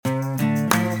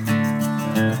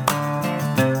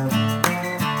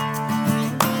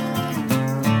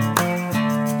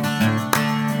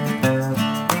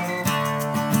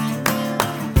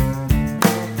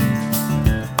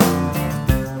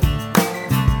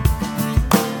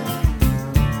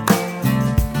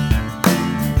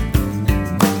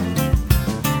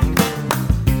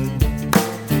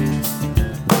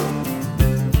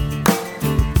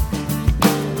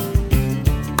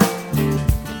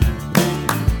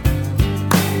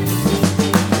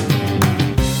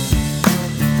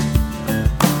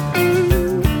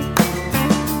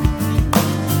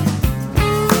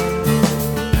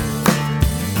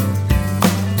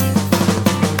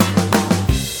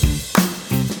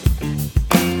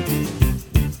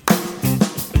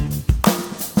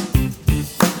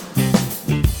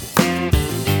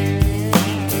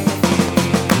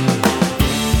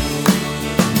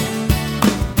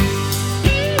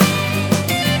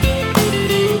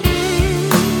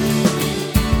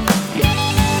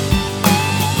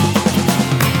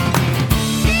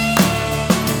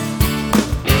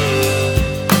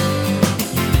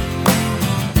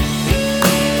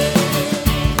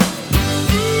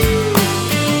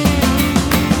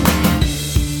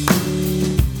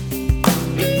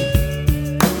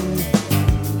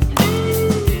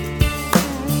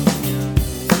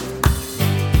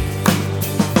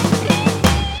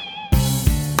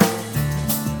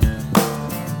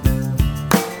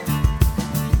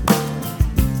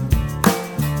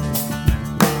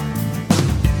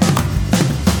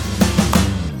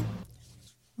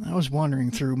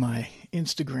wandering through my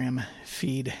Instagram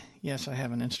feed. Yes, I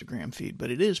have an Instagram feed,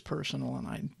 but it is personal, and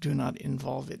I do not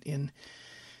involve it in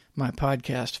my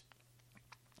podcast.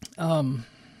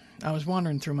 I was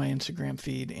wandering through my Instagram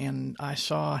feed, and I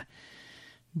saw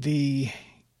the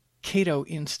Cato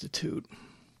Institute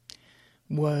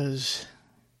was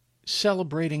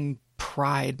celebrating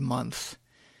Pride Month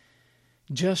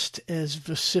just as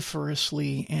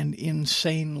vociferously and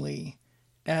insanely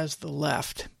as the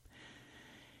left.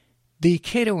 The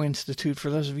Cato Institute, for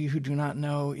those of you who do not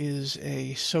know, is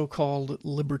a so-called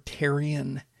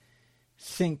libertarian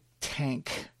think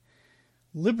tank.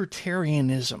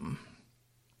 Libertarianism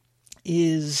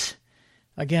is,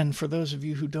 again, for those of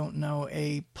you who don't know,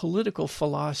 a political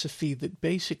philosophy that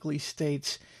basically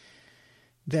states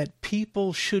that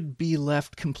people should be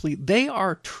left complete. They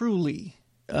are truly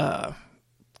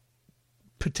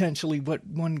potentially what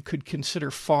one could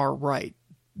consider far right.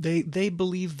 They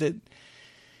believe that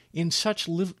in such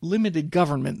limited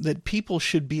government that people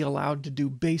should be allowed to do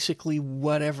basically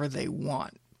whatever they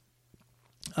want,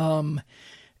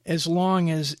 as long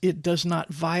as it does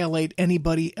not violate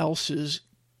anybody else's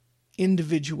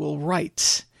individual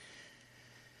rights.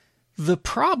 The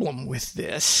problem with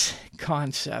this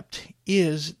concept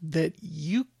is that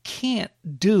you can't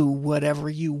do whatever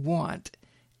you want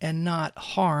and not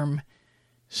harm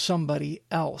somebody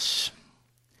else.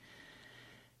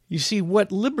 You see,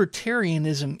 what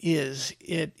libertarianism is,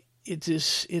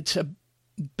 it's a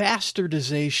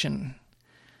bastardization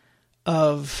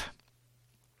of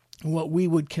what we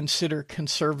would consider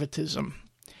conservatism,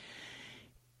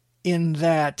 in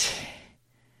that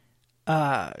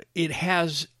it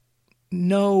has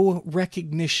no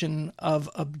recognition of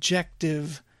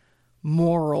objective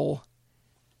moral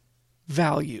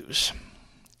values.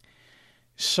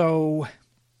 So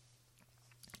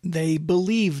they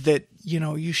believe that,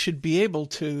 you should be able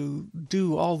to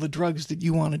do all the drugs that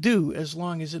you want to do as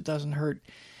long as it doesn't hurt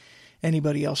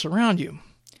anybody else around you.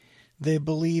 They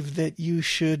believe that you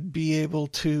should be able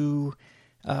to,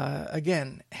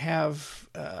 again, have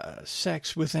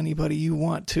sex with anybody you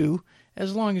want to,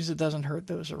 as long as it doesn't hurt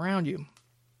those around you.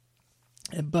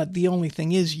 But the only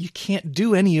thing is, you can't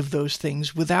do any of those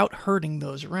things without hurting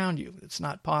those around you. It's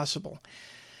not possible.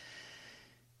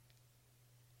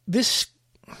 This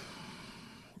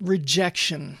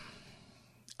rejection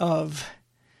of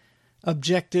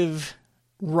objective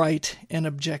right and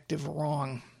objective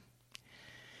wrong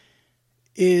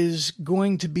is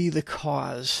going to be the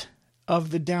cause of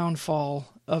the downfall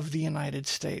of the United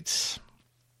States.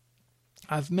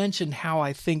 I've mentioned how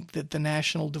I think that the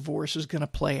national divorce is going to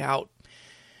play out,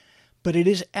 but it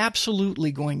is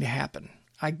absolutely going to happen.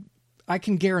 I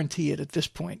can guarantee it at this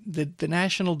point that the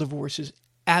national divorce is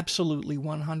absolutely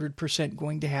 100%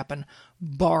 going to happen,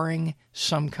 barring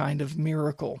some kind of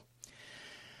miracle.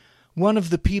 One of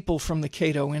the people from the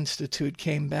Cato Institute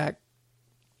came back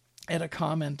at a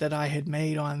comment that I had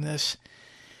made on this,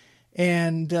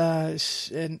 and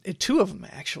two of them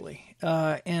actually,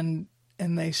 and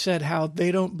they said how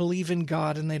they don't believe in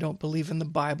God and they don't believe in the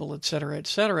Bible, etc.,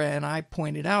 etc. And I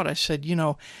pointed out, I said,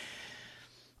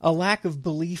 a lack of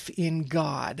belief in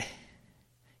God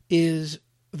is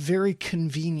very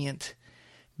convenient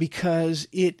because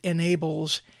it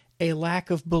enables a lack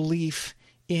of belief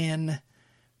in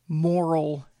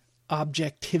moral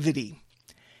objectivity.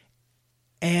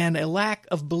 And a lack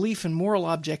of belief in moral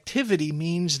objectivity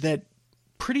means that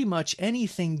pretty much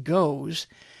anything goes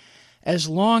as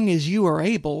long as you are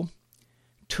able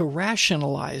to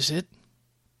rationalize it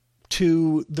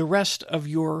to the rest of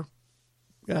your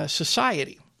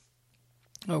society.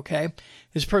 Okay?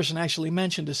 This person actually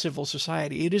mentioned a civil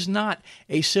society. It is not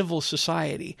a civil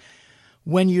society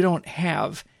when you don't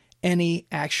have any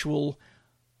actual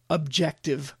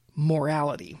objective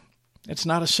morality. It's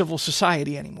not a civil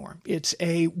society anymore. It's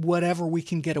a whatever we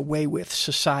can get away with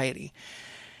society.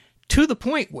 To the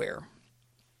point where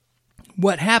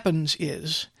what happens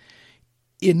is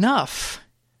enough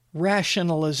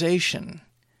rationalization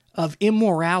of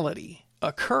immorality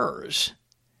occurs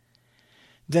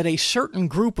that a certain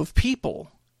group of people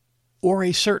or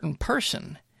a certain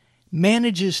person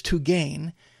manages to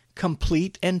gain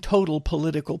complete and total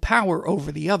political power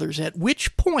over the others, at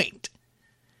which point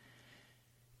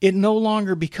it no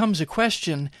longer becomes a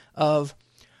question of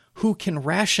who can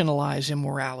rationalize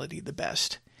immorality the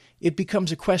best. It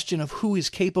becomes a question of who is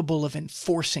capable of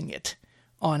enforcing it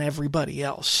on everybody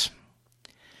else.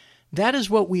 That is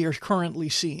what we are currently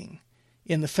seeing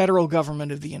in the federal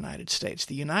government of the United States.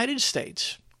 The United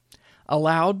States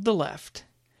allowed the left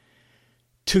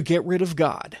to get rid of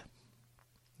God.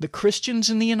 The Christians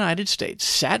in the United States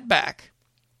sat back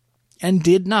and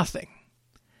did nothing,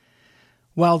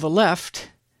 while the left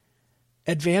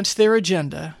advance their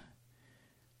agenda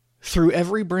through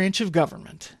every branch of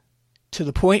government to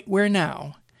the point where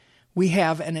now we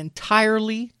have an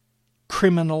entirely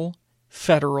criminal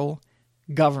federal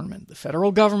government. The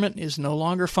federal government is no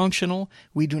longer functional.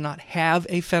 We do not have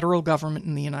a federal government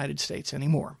in the United States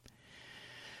anymore.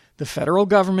 The federal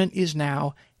government is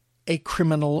now a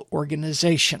criminal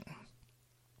organization.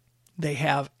 They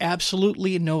have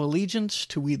absolutely no allegiance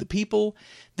to we the people.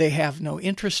 They have no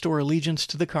interest or allegiance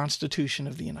to the Constitution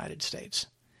of the United States.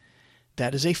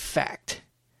 That is a fact.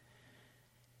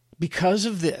 Because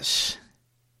of this,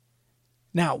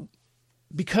 now,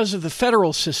 because of the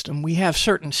federal system, we have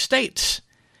certain states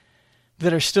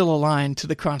that are still aligned to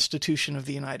the Constitution of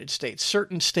the United States,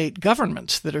 certain state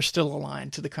governments that are still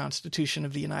aligned to the Constitution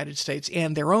of the United States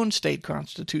and their own state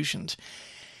constitutions.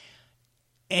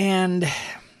 And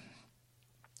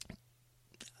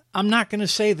I'm not going to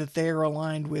say that they are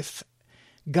aligned with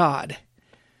God,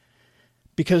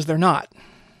 because they're not.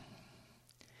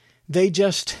 They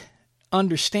just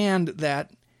understand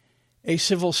that a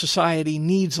civil society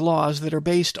needs laws that are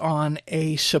based on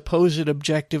a supposed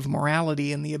objective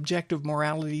morality, and the objective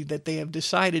morality that they have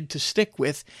decided to stick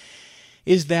with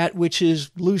is that which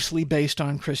is loosely based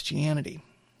on Christianity.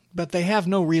 But they have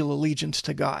no real allegiance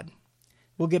to God.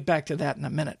 We'll get back to that in a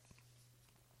minute.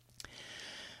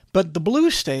 But the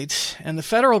blue states and the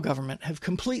federal government have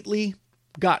completely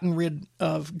gotten rid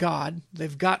of God.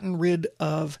 They've gotten rid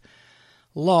of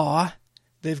law.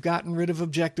 They've gotten rid of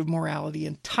objective morality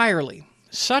entirely,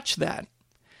 such that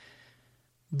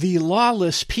the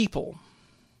lawless people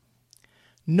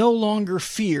no longer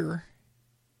fear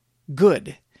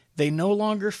good. They no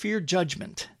longer fear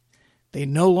judgment. They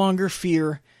no longer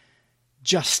fear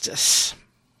justice,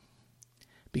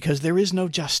 because there is no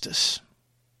justice.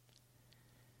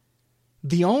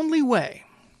 The only way,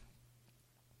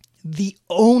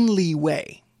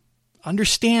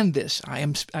 understand this,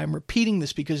 I'm repeating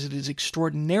this because it is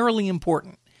extraordinarily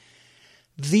important.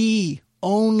 The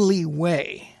only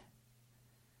way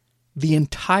the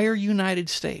entire United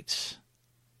States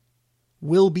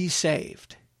will be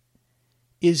saved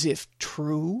is if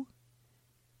true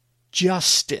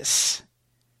justice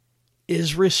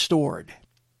is restored.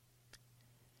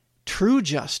 True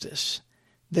justice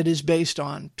that is based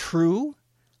on true,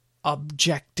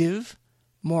 objective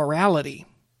morality.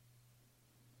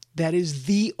 That is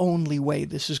the only way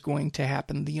this is going to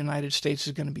happen. The United States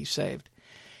is going to be saved.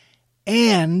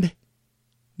 And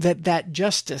that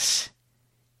justice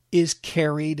is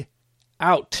carried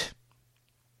out.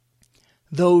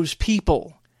 Those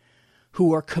people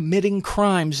who are committing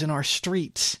crimes in our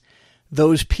streets,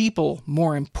 those people,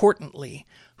 more importantly,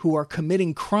 who are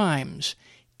committing crimes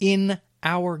in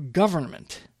our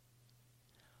government,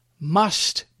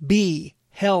 must be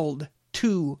held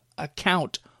to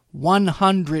account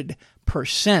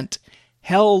 100%,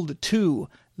 held to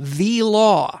the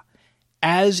law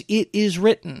as it is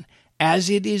written, as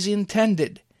it is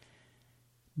intended.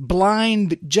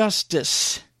 Blind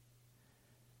justice.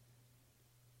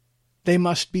 They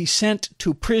must be sent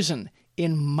to prison.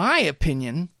 In my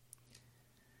opinion,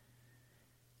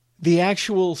 the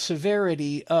actual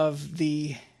severity of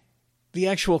the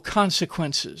actual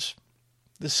consequences,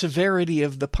 the severity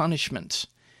of the punishments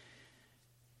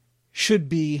should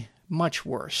be much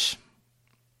worse.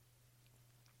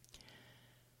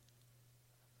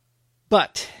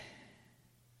 But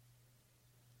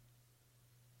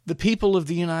the people of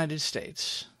the United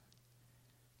States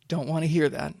don't want to hear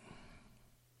that.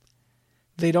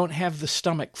 They don't have the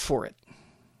stomach for it.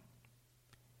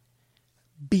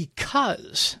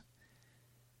 Because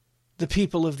the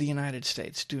people of the United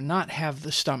States do not have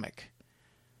the stomach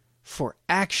for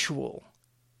actual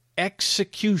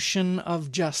execution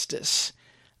of justice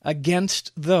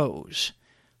against those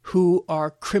who are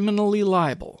criminally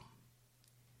liable,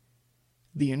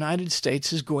 the United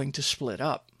States is going to split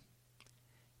up.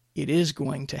 It is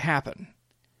going to happen.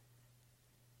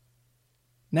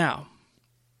 Now,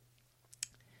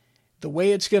 the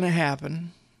way it's going to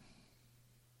happen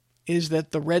is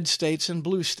that the red states and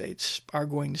blue states are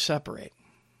going to separate.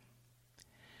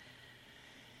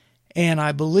 And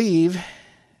I believe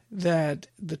that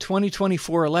the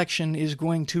 2024 election is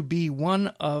going to be one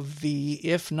of the,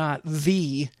 if not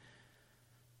the,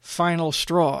 final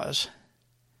straws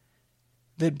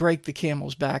that break the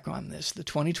camel's back on this. The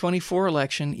 2024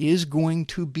 election is going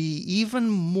to be even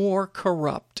more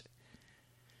corrupt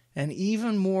and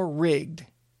even more rigged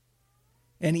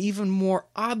and even more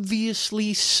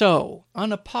obviously so,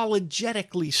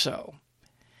 unapologetically so,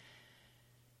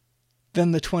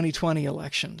 than the 2020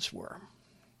 elections were.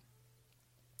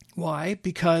 Why?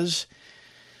 Because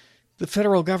The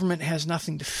federal government has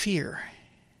nothing to fear.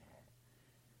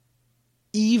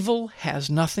 Evil has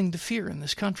nothing to fear in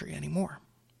this country anymore.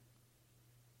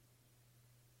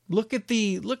 Look at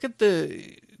the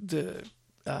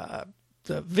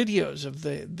videos of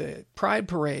the Pride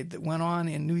Parade that went on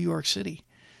in New York City.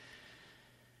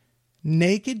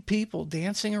 Naked people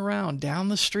dancing around down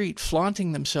the street,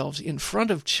 flaunting themselves in front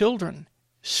of children,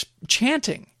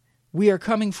 chanting, "We are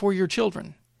coming for your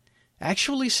children."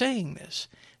 Actually saying this.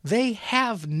 They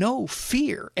have no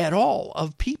fear at all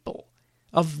of people,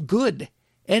 of good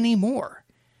anymore.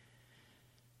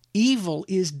 Evil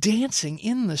is dancing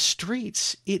in the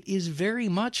streets. It is very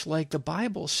much like the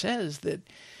Bible says that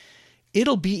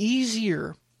it'll be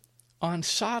easier on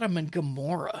Sodom and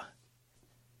Gomorrah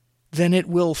than it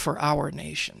will for our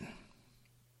nation.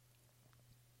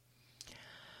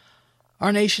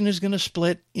 Our nation is going to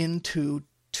split into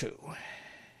two,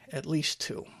 at least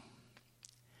two.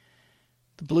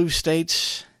 The blue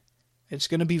states, it's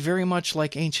going to be very much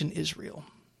like ancient Israel,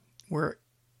 where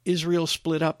Israel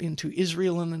split up into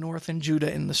Israel in the north and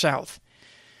Judah in the south.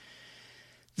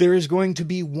 There is going to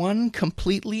be one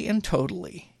completely and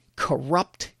totally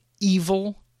corrupt,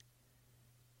 evil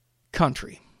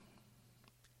country.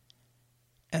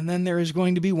 And then there is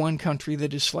going to be one country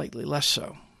that is slightly less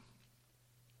so.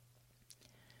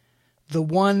 The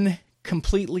one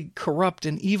completely corrupt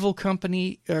and evil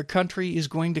country is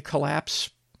going to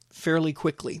collapse fairly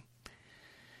quickly.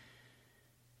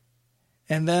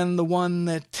 And then the one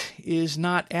that is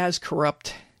not as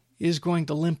corrupt is going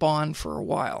to limp on for a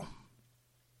while.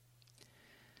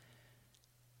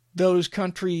 Those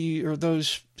country or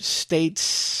those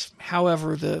states,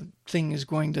 however the thing is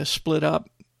going to split up,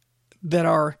 that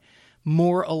are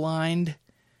more aligned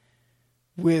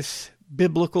with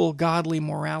biblical, godly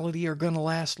morality are going to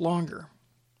last longer.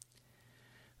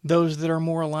 Those that are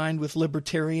more aligned with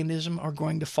libertarianism are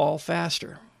going to fall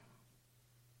faster.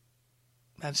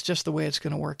 That's just the way it's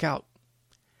going to work out.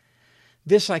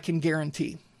 This I can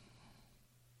guarantee.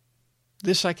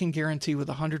 This I can guarantee with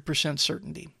 100%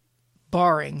 certainty,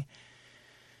 barring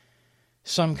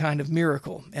some kind of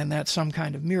miracle. And that some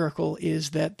kind of miracle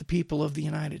is that the people of the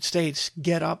United States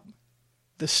get up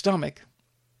the stomach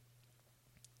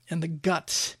and the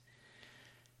guts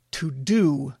to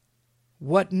do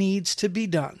what needs to be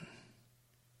done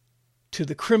to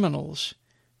the criminals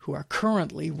who are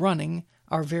currently running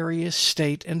our various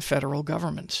state and federal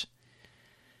governments.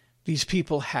 These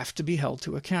people have to be held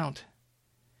to account.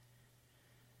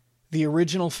 The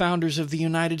original founders of the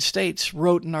United States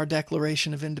wrote in our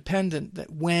Declaration of Independence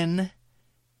that when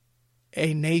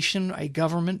a nation, a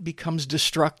government becomes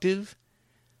destructive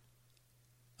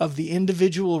of the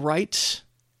individual rights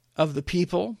of the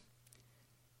people,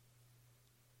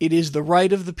 it is the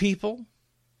right of the people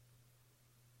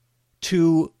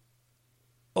to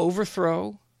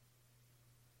overthrow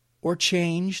or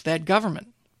change that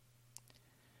government.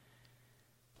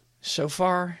 So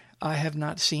far, I have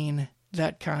not seen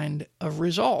that kind of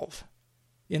resolve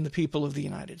in the people of the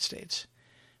United States.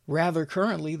 Rather,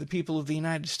 currently, the people of the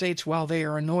United States, while they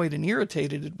are annoyed and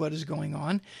irritated at what is going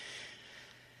on,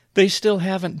 they still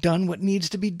haven't done what needs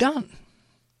to be done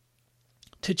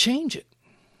to change it.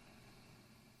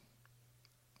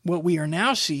 What we are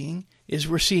now seeing is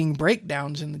we're seeing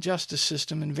breakdowns in the justice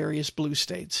system in various blue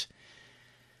states,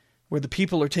 where the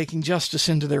people are taking justice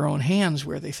into their own hands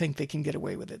where they think they can get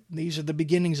away with it. These are the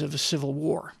beginnings of a civil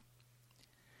war.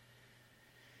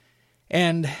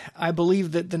 And I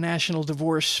believe that the national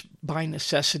divorce by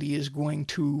necessity is going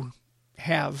to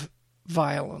have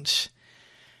violence.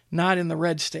 Not in the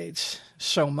red states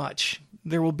so much.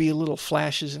 There will be little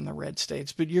flashes in the red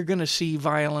states, but you're going to see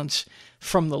violence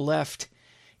from the left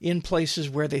in places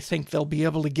where they think they'll be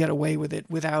able to get away with it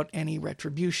without any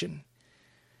retribution.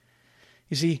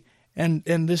 You see, and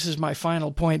this is my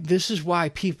final point, this is why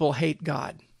people hate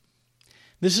God.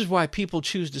 This is why people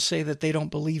choose to say that they don't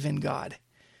believe in God.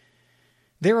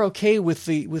 They're okay with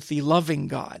the loving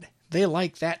God. They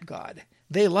like that God.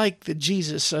 They like the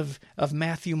Jesus of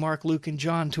Matthew, Mark, Luke, and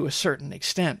John to a certain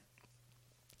extent.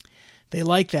 They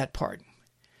like that part.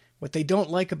 What they don't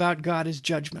like about God is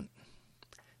judgment.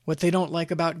 What they don't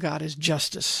like about God is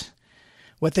justice.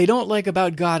 What they don't like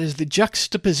about God is the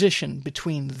juxtaposition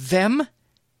between them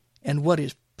and what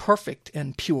is perfect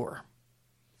and pure.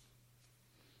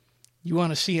 You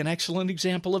want to see an excellent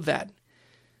example of that?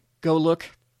 Go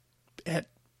look at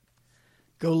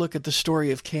the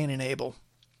story of Cain and Abel.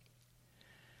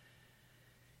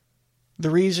 The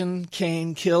reason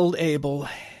Cain killed Abel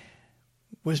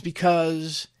was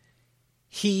because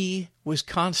he was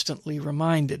constantly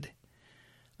reminded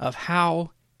of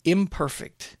how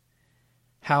imperfect,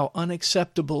 how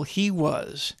unacceptable he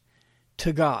was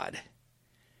to God.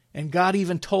 And God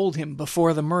even told him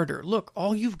before the murder, look,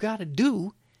 all you've got to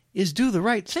do is do the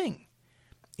right thing.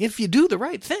 If you do the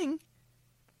right thing,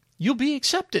 you'll be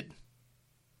accepted.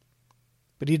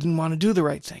 But he didn't want to do the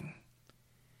right thing.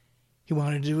 He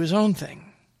wanted to do his own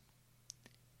thing.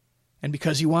 And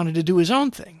because he wanted to do his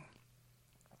own thing,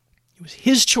 it was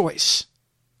his choice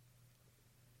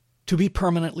to be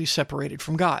permanently separated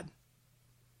from God.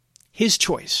 His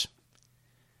choice.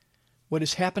 What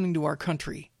is happening to our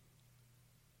country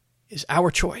is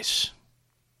our choice.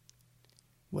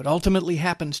 What ultimately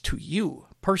happens to you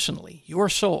personally, your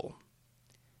soul,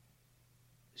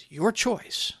 is your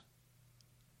choice.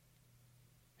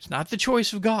 It's not the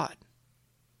choice of God.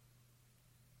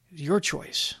 It's your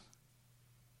choice.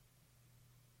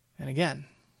 And again,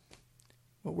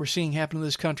 what we're seeing happen to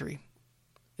this country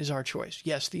is our choice.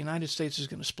 Yes, the United States is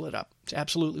going to split up. It's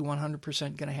absolutely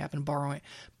 100% going to happen,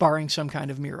 barring some kind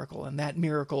of miracle. And that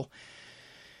miracle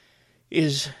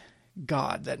is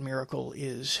God. That miracle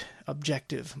is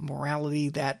objective morality.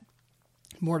 That,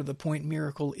 more to the point,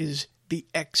 miracle is the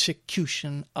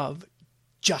execution of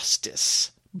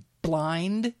justice.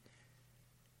 Blind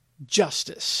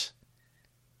justice.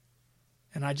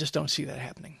 And I just don't see that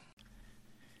happening.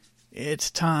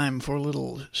 It's time for a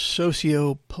little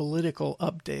socio-political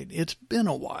update. It's been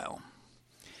a while.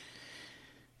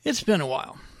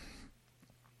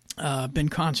 I've been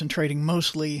concentrating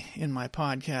mostly in my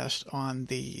podcast on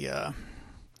the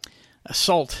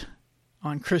assault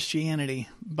on Christianity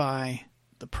by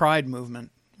the Pride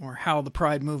movement, or how the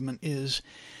Pride movement is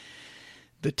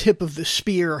the tip of the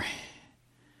spear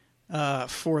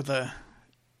for the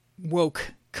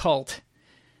woke cult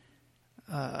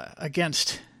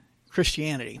against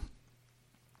Christianity.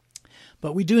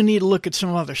 But we do need to look at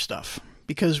some other stuff,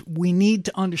 because we need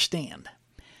to understand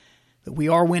that we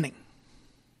are winning.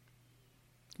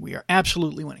 We are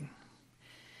absolutely winning.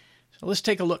 So let's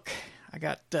take a look. I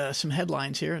got some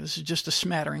headlines here. This is just a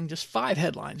smattering, just 5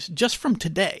 headlines, just from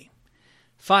today.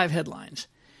 5 headlines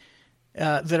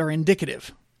that are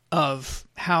indicative of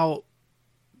how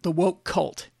the woke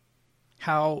cult,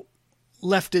 how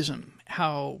leftism,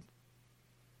 how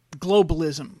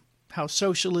globalism, how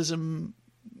socialism,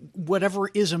 whatever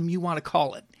ism you want to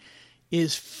call it,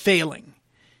 is failing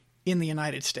in the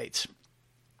United States.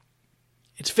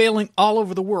 It's failing all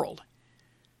over the world.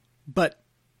 But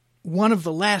one of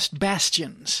the last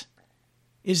bastions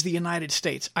is the United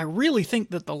States. I really think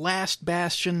that the last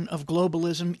bastion of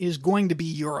globalism is going to be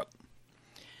Europe.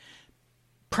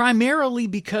 Primarily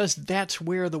because that's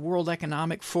where the World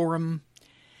Economic Forum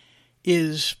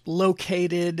is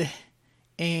located,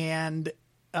 and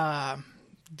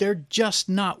they're just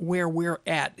not where we're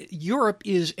at. Europe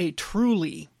is a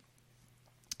truly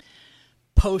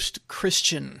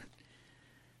post-Christian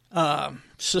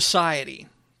society,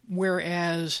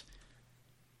 whereas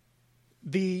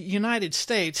the United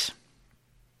States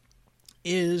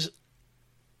is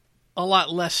a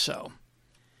lot less so.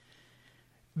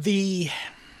 The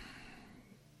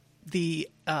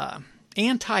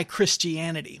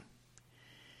anti-Christianity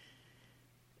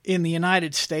in the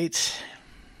United States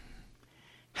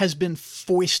has been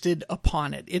foisted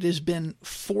upon it. It has been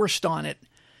forced on it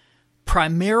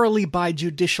primarily by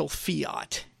judicial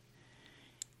fiat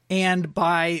and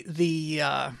by the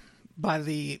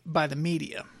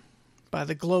media, by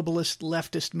the globalist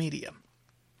leftist media.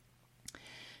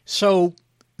 So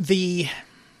the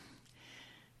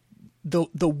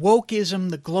wokeism,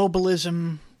 the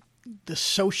globalism, the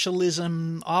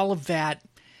socialism, all of that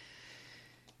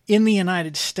in the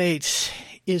United States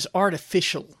is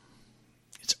artificial.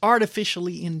 It's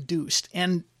artificially induced.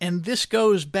 And this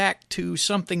goes back to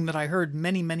something that I heard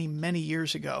many, many, many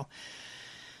years ago.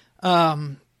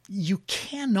 You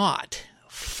cannot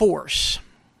force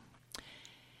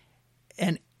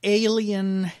an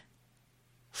alien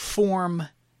form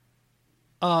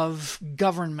of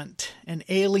government, an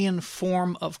alien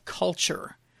form of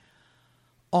culture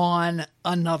on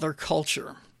another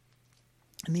culture.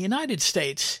 And the United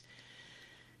States,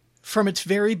 from its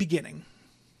very beginning,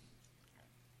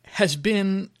 has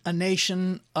been a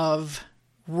nation of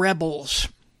rebels.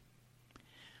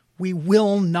 We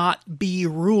will not be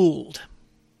ruled.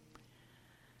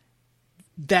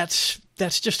 That's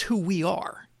just who we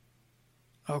are.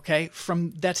 Okay?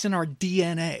 That's in our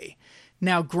DNA.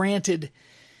 Now, granted,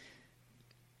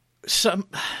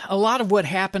 a lot of what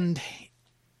happened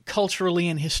culturally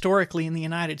and historically in the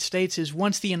United States is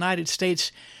once the United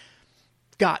States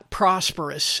got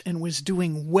prosperous and was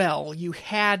doing well, you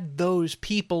had those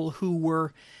people who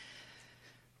were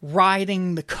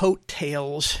riding the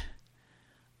coattails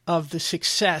of the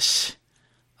success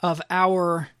of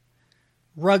our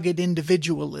rugged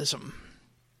individualism.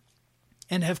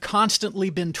 and have constantly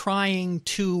been trying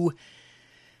to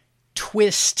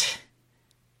twist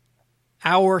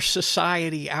our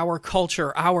society, our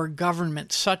culture, our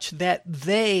government, such that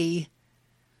they,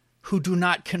 who do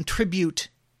not contribute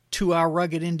to our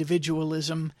rugged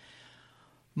individualism,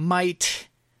 might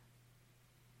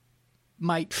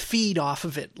feed off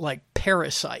of it like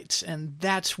parasites. And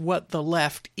that's what the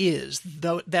left is.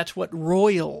 That's what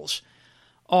royals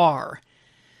are.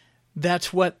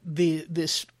 That's what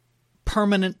this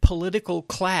permanent political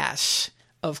class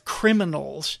of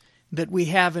criminals that we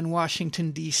have in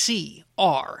Washington, D.C.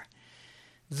 are.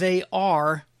 They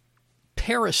are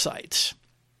parasites.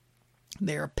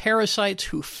 They are parasites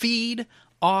who feed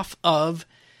off of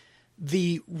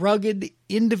the rugged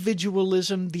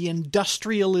individualism, the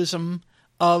industrialism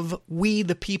of we,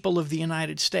 the people of the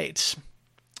United States.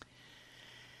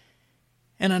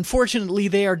 And unfortunately,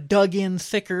 they are dug in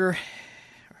thicker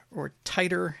or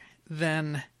tighter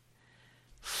than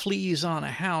fleas on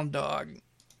a hound dog,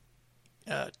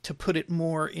 to put it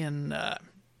more in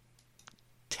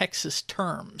Texas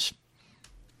terms.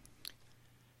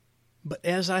 But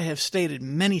as I have stated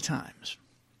many times,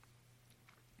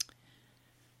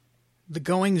 the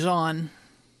goings-on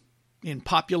in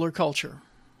popular culture,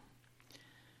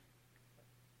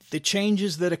 the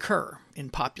changes that occur in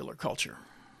popular culture,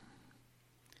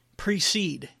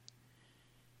 precede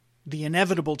the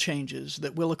inevitable changes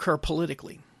that will occur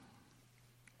politically.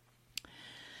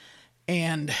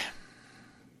 And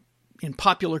in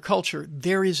popular culture,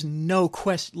 there is no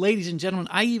question. Ladies and gentlemen,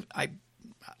 I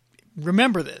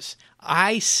remember this.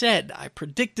 I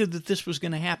predicted that this was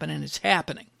going to happen, and it's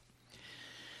happening.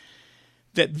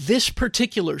 That this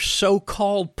particular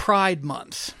so-called Pride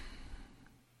Month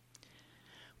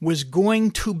was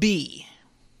going to be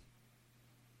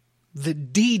the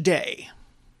D-Day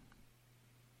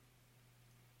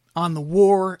on the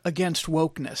war against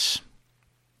wokeness.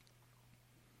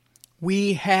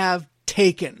 We have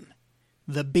taken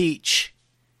the beach,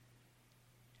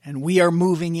 and we are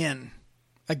moving in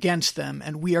against them,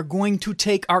 and we are going to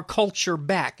take our culture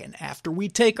back. And after we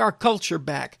take our culture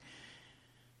back,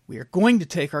 we are going to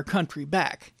take our country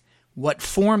back. What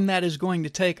form that is going to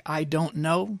take, I don't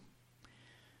know.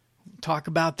 We'll talk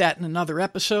about that in another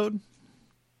episode.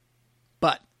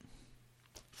 But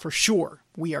for sure,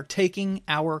 we are taking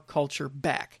our culture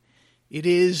back. It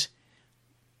is,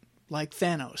 like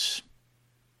Thanos,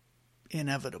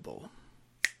 inevitable.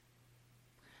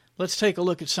 Let's take a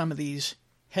look at some of these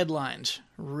headlines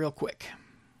real quick.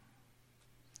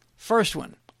 First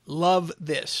one, love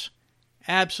this.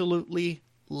 Absolutely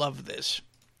love this.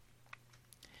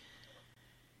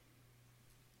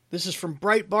 This is from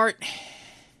Breitbart,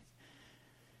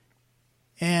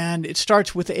 and it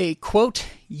starts with a quote,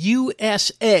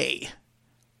 USA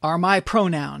are my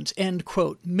pronouns, end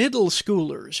quote. Middle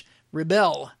schoolers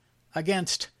rebel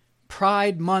against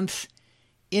Pride Month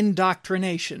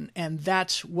indoctrination. And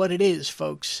that's what it is,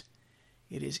 folks.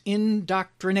 It is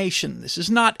indoctrination. This is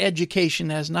not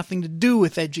education. It has nothing to do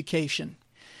with education.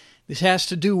 This has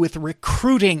to do with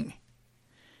recruiting.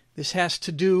 This has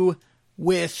to do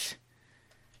with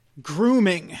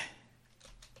grooming.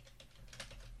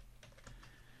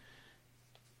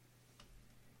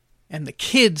 And the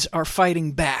kids are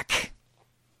fighting back.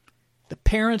 The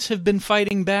parents have been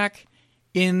fighting back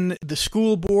in the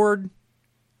school board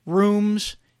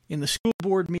rooms, in the school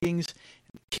board meetings.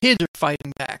 Kids are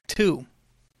fighting back too.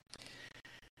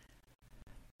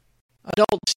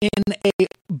 Adults in a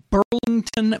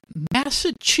Burlington,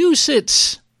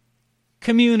 Massachusetts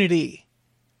community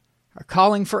are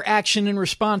calling for action in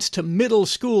response to middle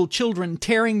school children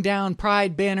tearing down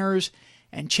pride banners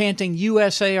and chanting,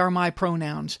 USA are my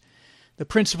pronouns. The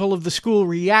principal of the school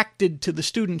reacted to the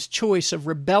students' choice of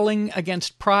rebelling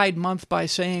against Pride Month by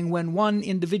saying, when one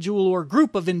individual or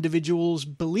group of individuals'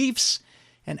 beliefs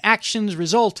and actions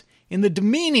result in the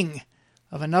demeaning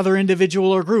of another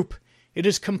individual or group, it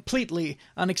is completely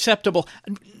unacceptable.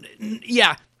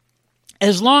 Yeah,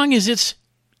 as long as it's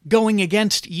going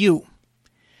against you.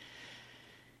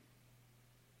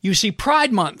 You see,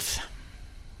 Pride Month,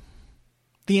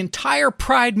 the entire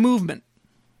Pride movement,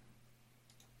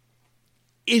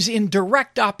 is in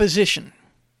direct opposition,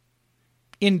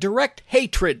 in direct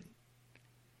hatred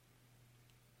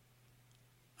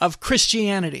of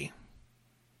Christianity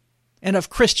and of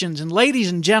Christians. And ladies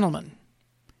and gentlemen,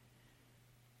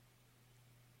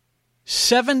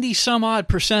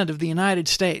 70-some-odd% of the United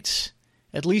States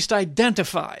at least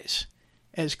identifies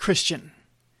as Christian.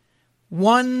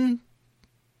 1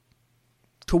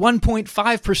 to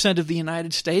 1.5% of the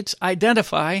United States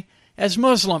identify as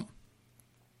Muslim.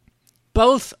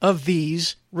 Both of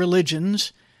these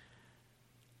religions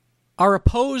are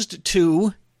opposed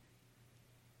to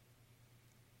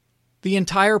the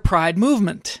entire Pride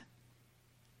movement.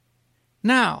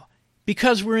 Now,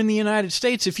 because we're in the United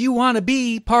States, if you want to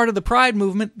be part of the Pride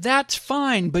movement, that's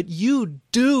fine, but you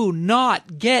do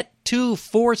not get to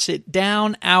force it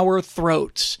down our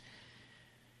throats.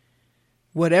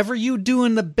 Whatever you do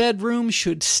in the bedroom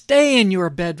should stay in your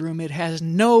bedroom. It has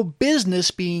no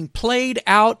business being played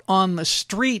out on the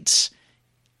streets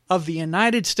of the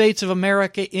United States of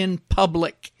America in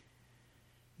public.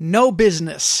 No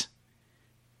business.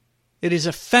 It is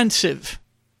offensive.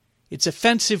 It's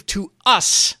offensive to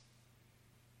us.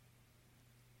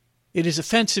 It is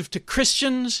offensive to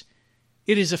Christians.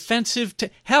 It is offensive to...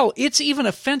 Hell, it's even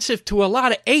offensive to a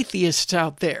lot of atheists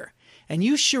out there. And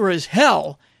you sure as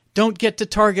hell don't get to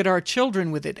target our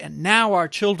children with it. And now our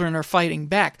children are fighting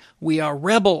back. We are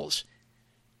rebels.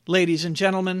 Ladies and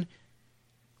gentlemen,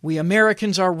 we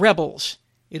Americans are rebels.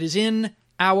 It is in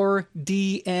our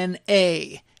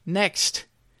DNA. Next.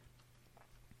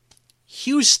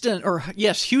 Houston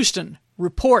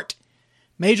report.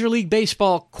 Major League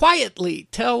Baseball quietly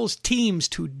tells teams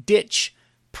to ditch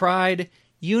Pride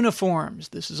uniforms.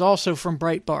 This is also from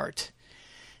Breitbart.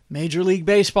 Major League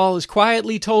Baseball has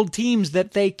quietly told teams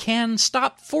that they can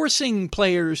stop forcing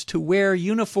players to wear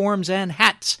uniforms and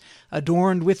hats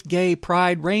adorned with gay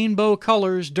pride rainbow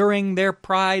colors during their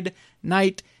Pride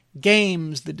Night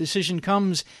games. The decision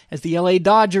comes as the LA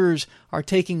Dodgers are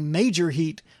taking major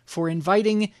heat for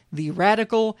inviting the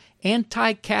radical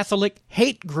anti-Catholic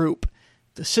hate group,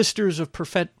 the Sisters of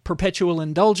Perpetual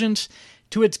Indulgence,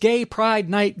 to its Gay Pride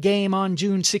Night game on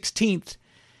June 16th.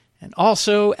 And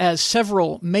also as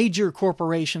several major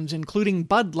corporations, including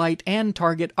Bud Light and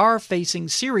Target, are facing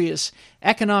serious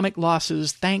economic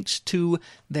losses thanks to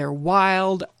their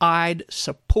wild-eyed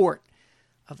support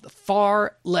of the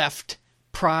far-left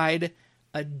Pride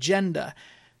agenda.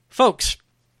 Folks,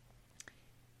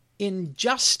 in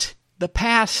just the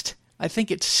past, I think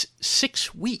it's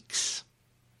 6 weeks,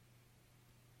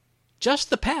 just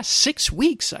the past 6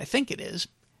 weeks, I think it is,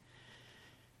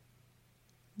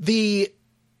 the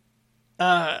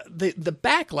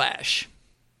backlash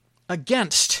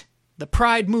against the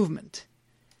Pride movement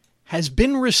has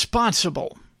been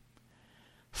responsible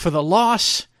for the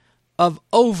loss of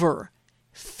over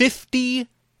 $50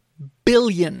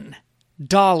 billion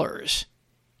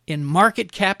in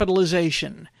market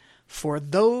capitalization for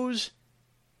those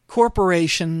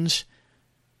corporations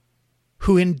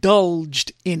who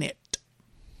indulged in it.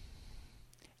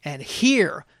 And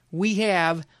here we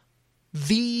have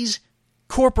these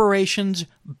corporations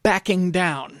backing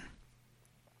down.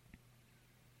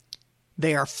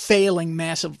 They are failing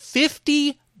massive.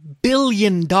 $50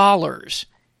 billion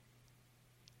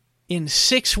in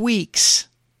 6 weeks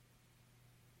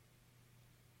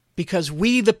because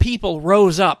we the people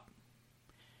rose up.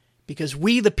 Because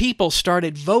we the people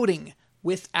started voting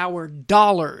with our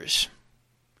dollars.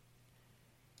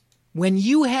 When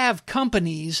you have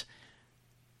companies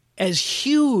as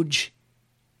huge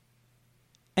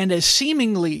and as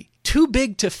seemingly too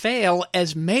big to fail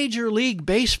as Major League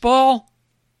Baseball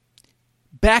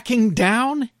backing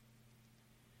down,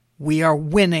 we are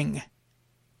winning,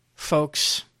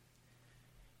 folks.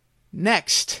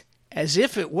 Next, as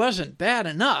if it wasn't bad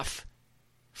enough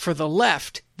for the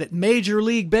left that Major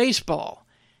League Baseball,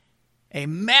 a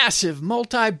massive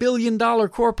multi-billion-dollar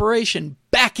corporation,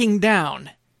 backing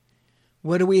down,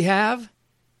 what do we have?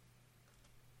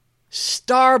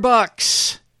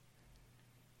 Starbucks.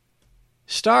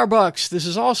 Starbucks, this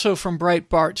is also from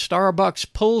Breitbart.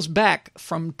 Starbucks pulls back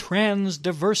from trans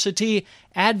diversity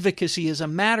advocacy. As a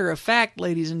matter of fact,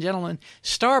 ladies and gentlemen,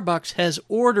 Starbucks has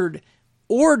ordered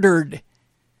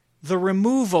the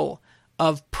removal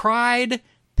of Pride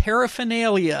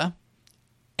paraphernalia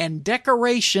and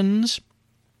decorations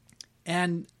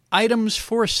and items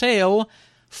for sale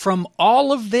from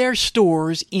all of their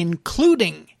stores,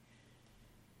 including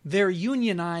their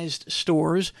unionized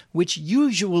stores, which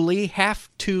usually have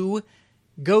to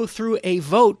go through a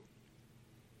vote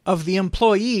of the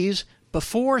employees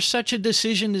before such a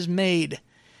decision is made.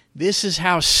 This is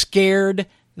how scared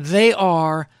they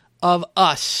are of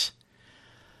us.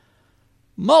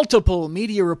 Multiple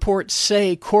media reports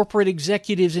say corporate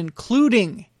executives,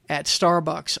 including at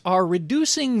Starbucks, are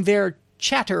reducing their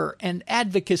chatter and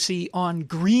advocacy on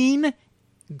green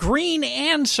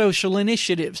and social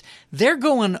initiatives. They're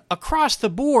going across the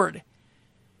board,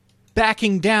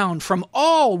 backing down from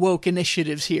all woke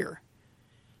initiatives here,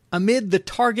 amid the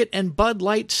Target and Bud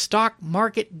Light stock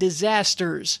market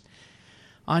disasters.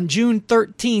 On June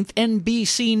 13th,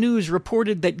 NBC News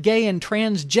reported that gay and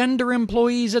transgender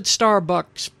employees at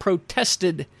Starbucks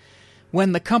protested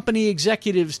when the company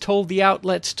executives told the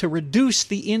outlets to reduce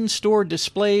the in-store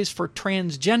displays for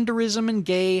transgenderism and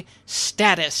gay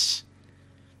status.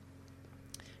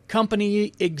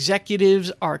 Company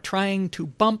executives are trying to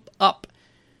bump up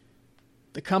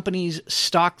the company's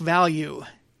stock value.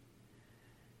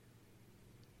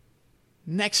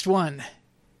 Next one.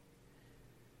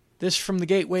 This from the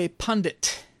Gateway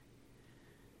Pundit.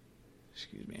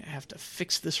 Excuse me, I have to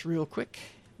fix this real quick.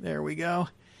 There we go.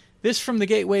 This from the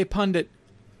Gateway Pundit.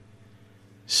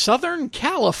 Southern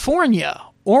California,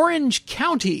 Orange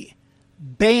County,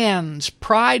 bans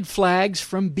pride flags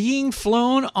from being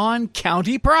flown on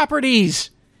county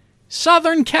properties.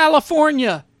 Southern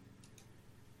California.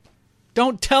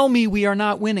 Don't tell me we are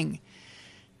not winning.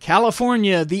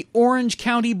 California, the Orange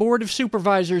County Board of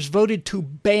Supervisors voted to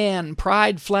ban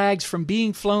pride flags from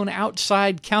being flown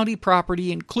outside county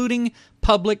property, including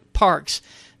public parks.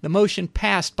 The motion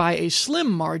passed by a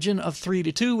slim margin of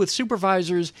 3-2, with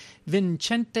supervisors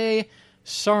Vicente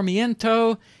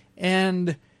Sarmiento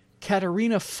and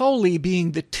Katarina Foley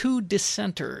being the two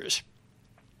dissenters.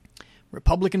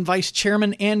 Republican Vice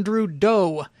Chairman Andrew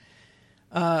Dow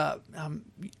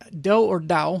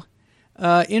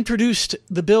introduced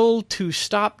the bill to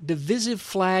stop divisive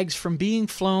flags from being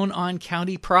flown on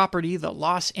county property, the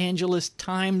Los Angeles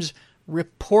Times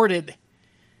reported.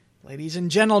 Ladies and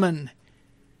gentlemen,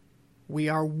 we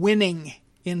are winning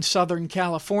in Southern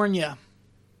California.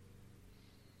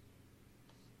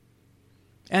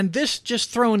 And this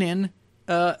just thrown in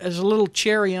as a little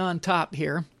cherry on top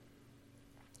here,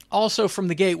 also from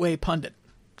the Gateway Pundit.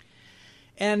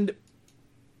 And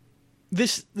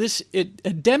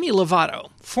Demi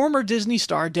Lovato, former Disney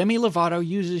star Demi Lovato,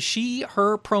 uses she,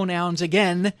 her pronouns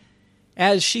again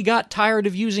as she got tired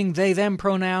of using they, them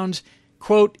pronouns.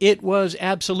 Quote, it was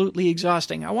absolutely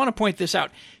exhausting. I want to point this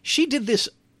out. She did this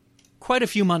quite a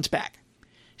few months back.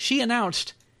 She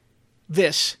announced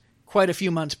this quite a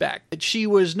few months back, that she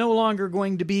was no longer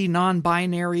going to be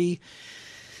non-binary,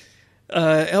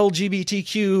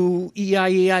 LGBTQ,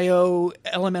 EIEIO,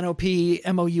 LMNOP,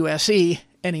 MOUSE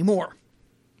anymore.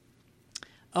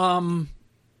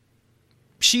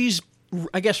 She's,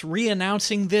 I guess,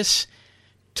 re-announcing this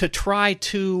to try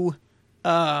to,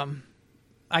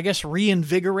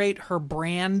 reinvigorate her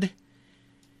brand.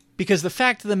 Because the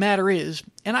fact of the matter is,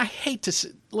 and I hate to say,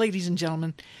 ladies and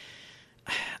gentlemen,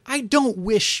 I don't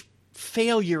wish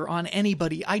failure on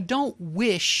anybody. I don't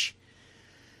wish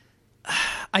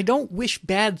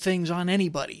bad things on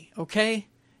anybody, okay?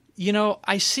 You know,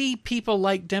 I see people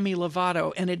like Demi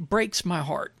Lovato, and it breaks my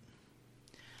heart.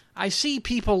 I see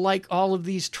people like all of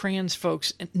these trans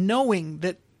folks, knowing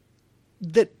that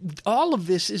all of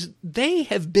this is, they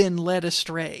have been led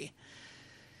astray.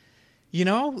 You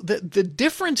know, the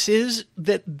difference is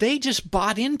that they just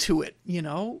bought into it, you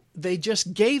know. They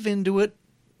just gave into it,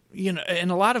 you know, in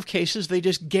a lot of cases, they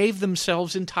just gave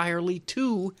themselves entirely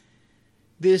to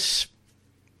this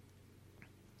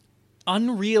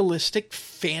unrealistic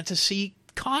fantasy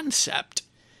concept.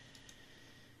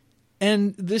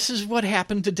 And this is what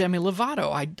happened to Demi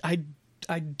Lovato.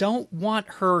 I don't want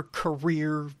her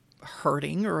career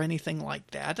hurting or anything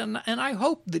like that, and I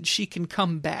hope that she can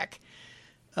come back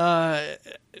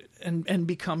and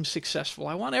become successful.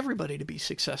 I want everybody to be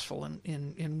successful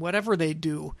in whatever they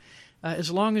do,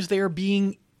 as long as they are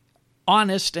being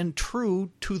honest and true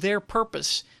to their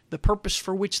purpose, the purpose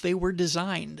for which they were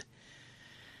designed.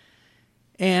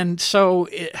 And so,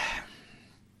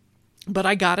 but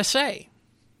I gotta say,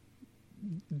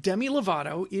 Demi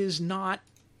Lovato is not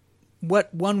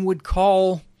what one would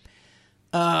call,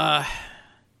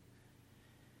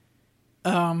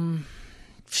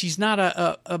 she's not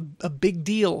a big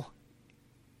deal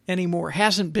anymore.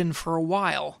 Hasn't been for a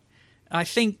while. I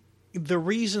think the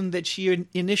reason that she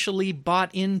initially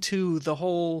bought into the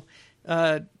whole,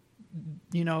 LGBTQ,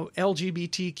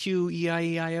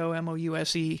 EIEIO,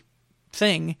 MOUSE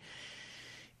thing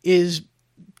is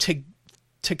to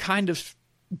kind of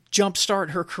jumpstart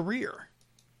her career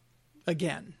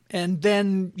again. And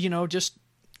then, you know, just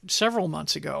several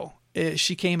months ago,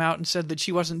 she came out and said that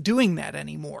she wasn't doing that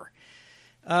anymore.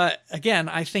 Again,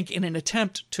 I think in an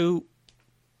attempt to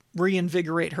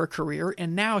reinvigorate her career,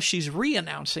 and now she's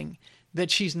re-announcing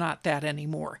that she's not that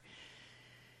anymore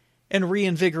and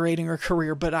reinvigorating her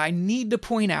career. But I need to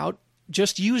point out,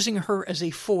 just using her as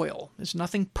a foil, there's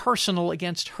nothing personal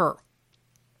against her,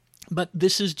 but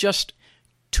this is just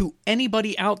to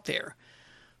anybody out there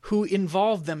who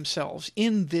involve themselves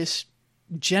in this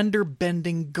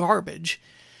gender-bending garbage.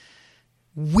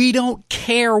 We don't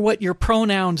care what your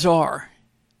pronouns are.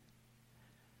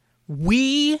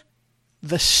 We,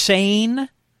 the sane,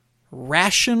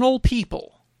 rational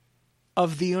people,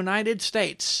 of the United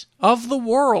States, of the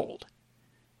world,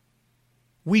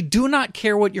 we do not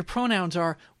care what your pronouns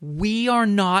are. We are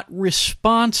not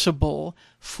responsible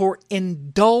for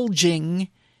indulging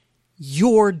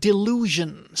your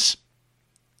delusions.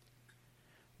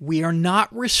 We are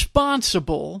not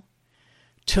responsible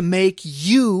to make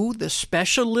you, the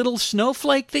special little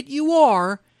snowflake that you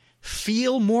are,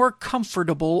 feel more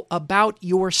comfortable about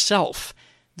yourself.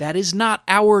 That is not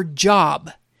our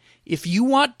job. If you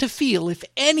want to feel, if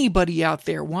anybody out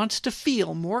there wants to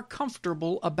feel more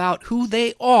comfortable about who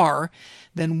they are,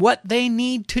 then what they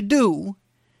need to do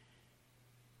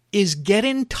is get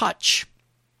in touch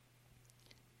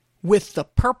with the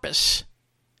purpose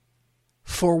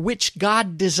for which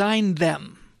God designed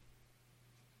them.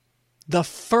 The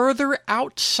further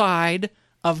outside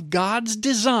of God's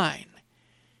design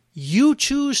you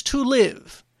choose to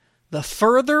live, the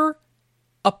further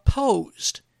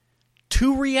opposed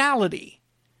to reality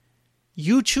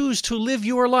you choose to live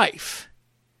your life,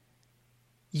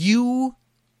 you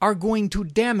are going to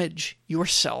damage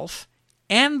yourself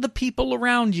and the people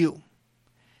around you.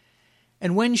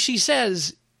 And when she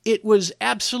says it was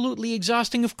absolutely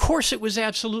exhausting, of course it was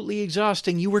absolutely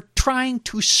exhausting. You were trying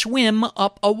to swim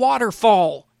up a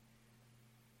waterfall.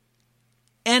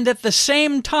 And at the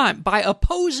same time, by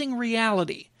opposing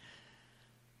reality,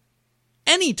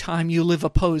 anytime you live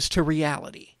opposed to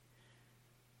reality,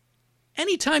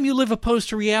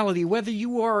 whether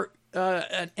you are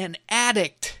an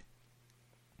addict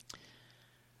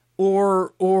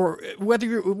or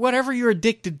whatever you're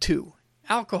addicted to,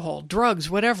 alcohol, drugs,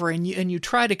 whatever, and you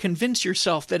try to convince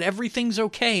yourself that everything's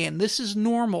okay and this is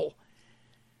normal,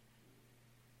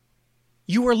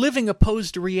 you are living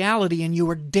opposed to reality, and you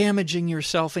are damaging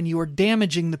yourself, and you are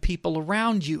damaging the people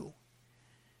around you.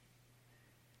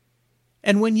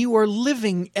 And when you are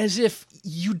living as if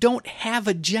you don't have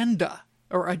a gender,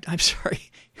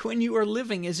 when you are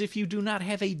living as if you do not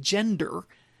have a gender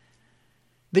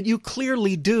that you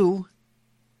clearly do,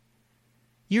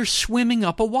 you're swimming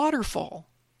up a waterfall.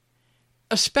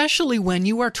 Especially when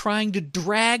you are trying to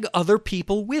drag other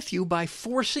people with you by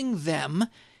forcing them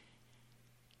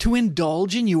to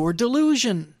indulge in your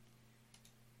delusion.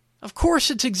 Of course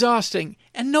it's exhausting,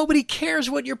 and nobody cares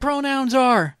what your pronouns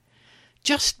are.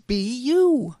 Just be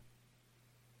you.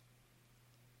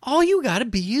 All you got to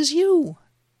be is you.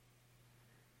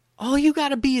 All you got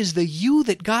to be is the you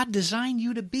that God designed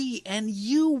you to be, and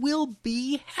you will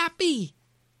be happy.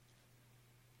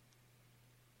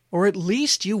 Or at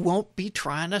least you won't be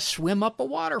trying to swim up a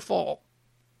waterfall.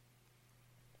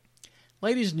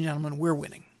 Ladies and gentlemen, we're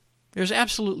winning. There's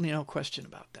absolutely no question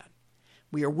about that.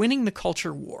 We are winning the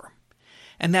culture war.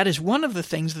 And that is one of the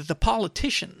things that the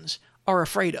politicians are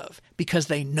afraid of, because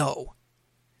they know.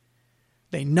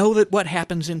 They know that what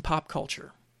happens in pop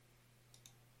culture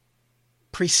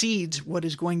precedes what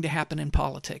is going to happen in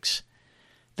politics.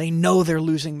 They know they're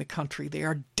losing the country. They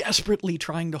are desperately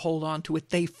trying to hold on to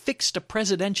it. They fixed a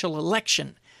presidential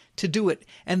election to do it,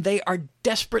 and they are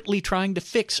desperately trying to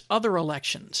fix other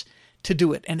elections to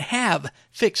do it, and have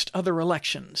fixed other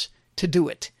elections to do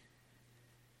it.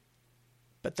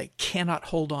 But they cannot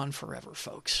hold on forever,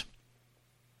 folks.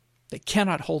 They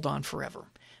cannot hold on forever.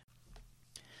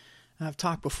 I've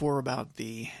talked before about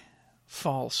the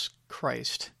false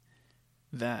Christ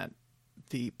that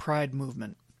the Pride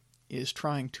movement is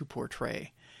trying to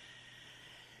portray.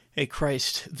 A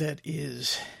Christ that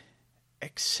is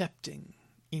accepting,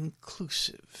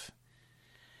 inclusive.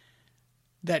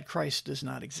 That Christ does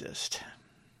not exist.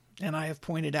 And I have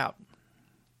pointed out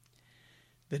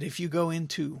that if you go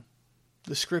into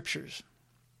the scriptures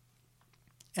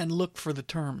and look for the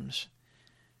terms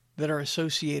that are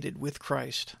associated with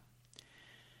Christ,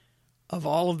 of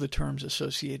all of the terms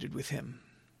associated with him,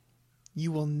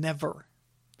 you will never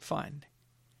find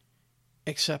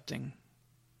accepting,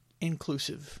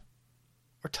 inclusive,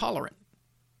 or tolerant.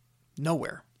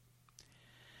 Nowhere.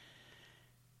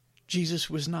 Jesus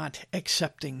was not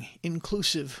accepting,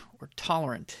 inclusive, or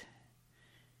tolerant.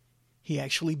 He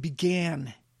actually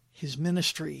began his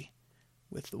ministry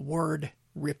with the word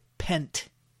repent.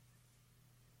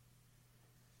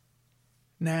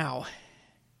 Now,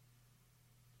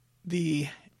 the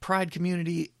Pride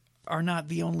community are not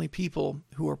the only people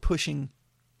who are pushing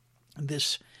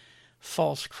this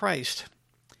false Christ.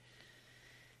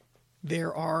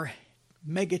 There are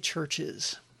mega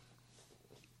churches.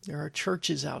 There are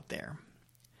churches out there,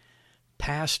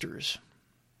 pastors,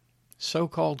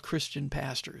 so-called Christian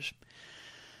pastors,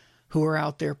 who are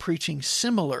out there preaching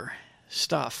similar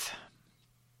stuff.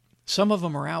 Some of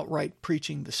them are outright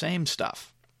preaching the same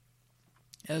stuff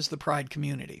as the Pride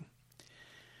community.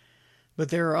 But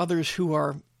there are others who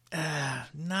are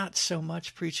not so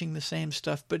much preaching the same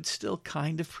stuff, but still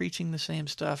kind of preaching the same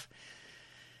stuff.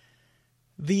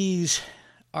 These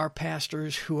are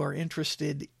pastors who are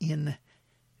interested in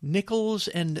nickels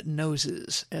and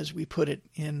noses, as we put it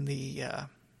in the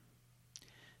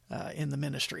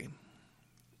ministry.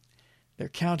 They're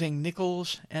counting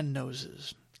nickels and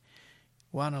noses.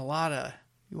 You want a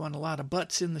lot of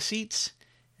butts in the seats,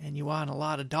 and you want a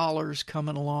lot of dollars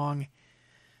coming along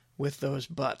with those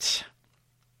butts,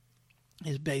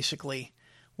 is basically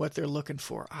what they're looking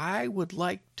for. I would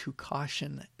like to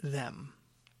caution them.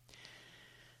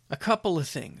 A couple of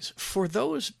things. For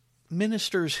those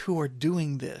ministers who are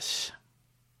doing this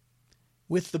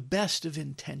with the best of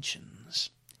intentions,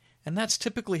 and that's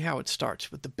typically how it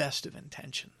starts, with the best of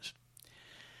intentions.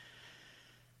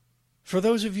 For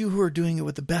those of you who are doing it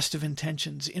with the best of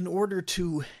intentions, in order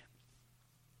to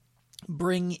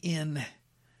bring in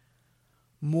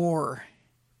more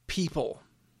people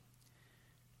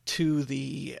to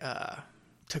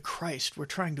Christ, we're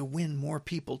trying to win more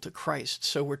people to Christ.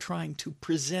 So we're trying to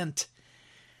present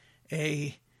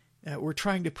the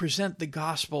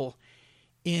gospel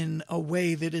in a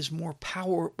way that is more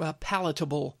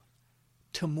palatable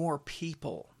to more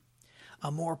people,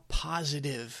 a more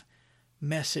positive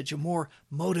message, a more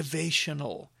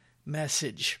motivational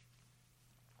message.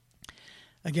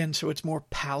 Again, so it's more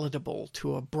palatable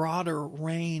to a broader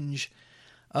range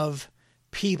of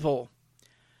people.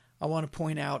 I want to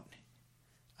point out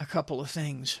a couple of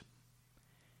things.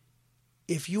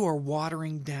 If you are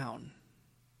watering down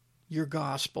your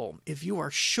gospel, if you are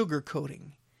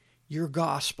sugarcoating your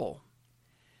gospel,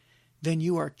 then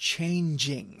you are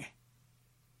changing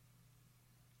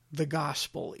the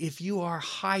gospel. If you are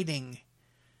hiding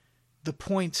the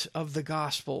points of the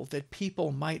gospel that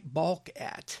people might balk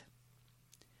at,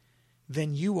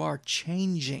 then you are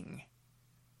changing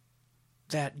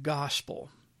that gospel.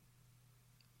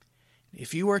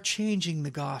 If you are changing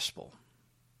the gospel,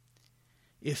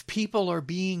 if people are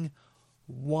being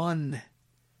won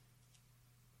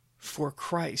for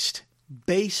Christ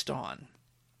based on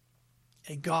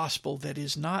a gospel that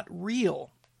is not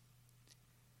real,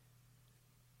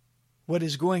 what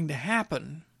is going to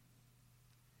happen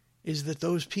is that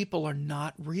those people are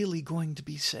not really going to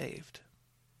be saved.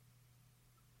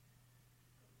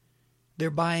 They're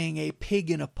buying a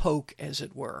pig in a poke, as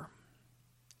it were,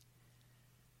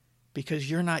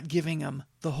 because you're not giving them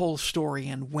the whole story.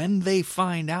 And when they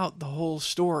find out the whole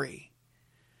story,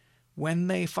 when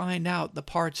they find out the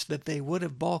parts that they would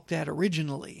have balked at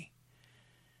originally,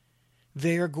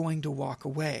 they're going to walk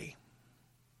away.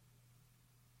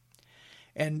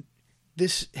 And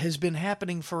this has been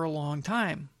happening for a long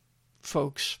time,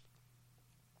 folks.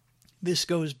 This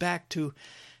goes back to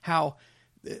how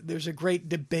there's a great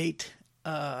debate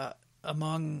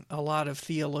among a lot of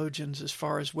theologians as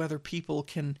far as whether people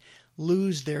can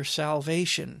lose their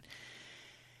salvation.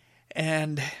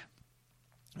 And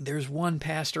there's one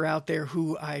pastor out there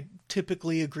who I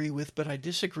typically agree with, but I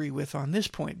disagree with on this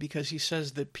point, because he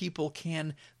says that people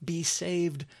can be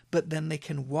saved, but then they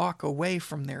can walk away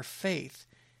from their faith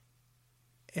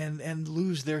and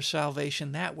lose their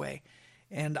salvation that way.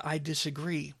 And I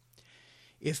disagree.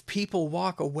 If people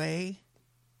walk away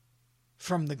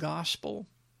from the gospel,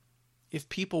 if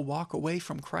people walk away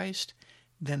from Christ,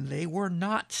 then they were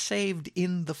not saved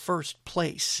in the first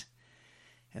place.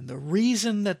 And the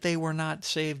reason that they were not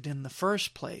saved in the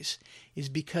first place is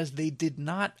because they did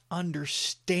not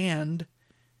understand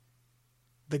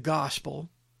the gospel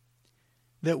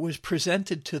that was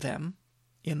presented to them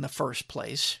in the first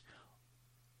place,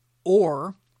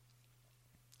 or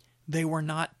they were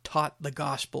not taught the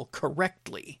gospel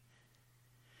correctly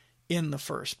in the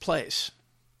first place.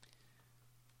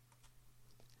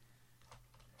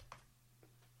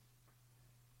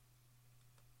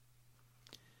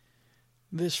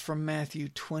 This from Matthew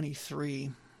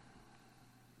 23.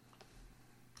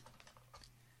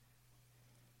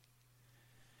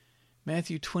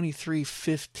 Matthew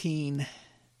 23:15.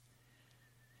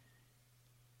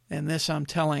 And this I'm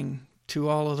telling to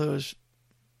all of those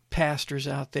pastors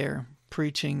out there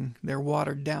preaching their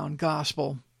watered-down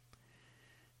gospel,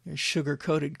 their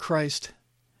sugar-coated Christ.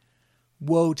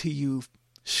 Woe to you,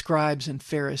 scribes and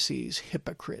Pharisees,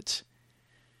 hypocrites,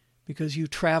 because you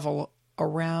travel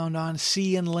around on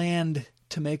sea and land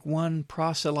to make one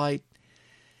proselyte,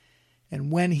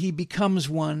 and when he becomes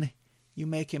one, you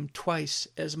make him twice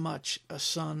as much a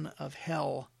son of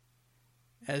hell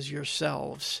as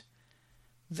yourselves.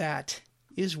 That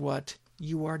is what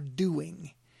you are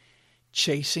doing,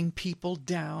 chasing people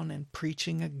down and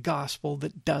preaching a gospel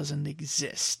that doesn't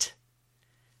exist.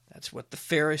 That's what the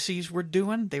Pharisees were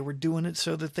doing. They were doing it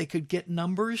so that they could get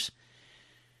numbers.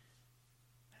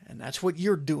 And that's what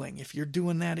you're doing. If you're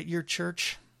doing that at your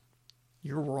church,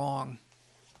 you're wrong.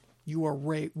 You are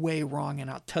way wrong. And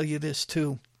I'll tell you this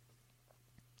too.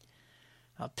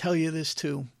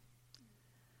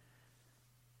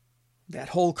 That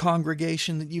whole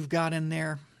congregation that you've got in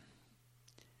there,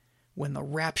 when the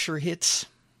rapture hits,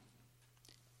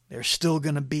 they're still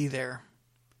going to be there.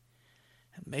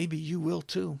 And maybe you will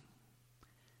too.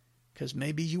 Because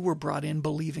maybe you were brought in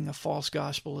believing a false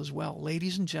gospel as well.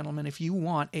 Ladies and gentlemen, if you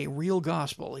want a real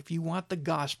gospel, if you want the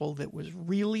gospel that was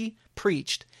really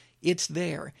preached, it's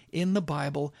there in the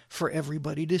Bible for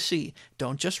everybody to see.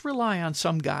 Don't just rely on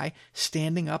some guy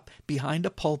standing up behind a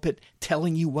pulpit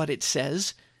telling you what it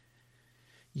says.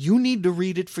 You need to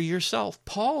read it for yourself.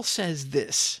 Paul says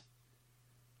this.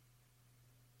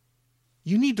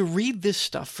 You need to read this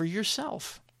stuff for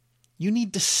yourself. You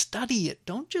need to study it.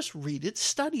 Don't just read it,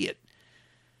 study it.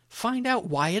 Find out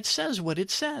why it says, what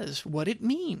it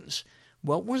means.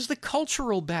 What was the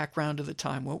cultural background of the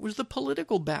time? What was the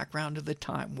political background of the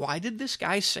time? Why did this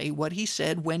guy say what he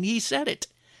said when he said it?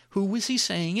 Who was he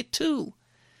saying it to?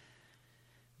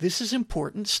 This is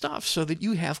important stuff so that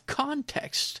you have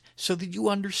context, so that you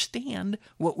understand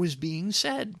what was being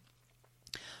said.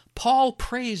 Paul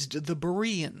praised the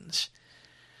Bereans.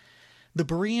 The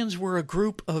Bereans were a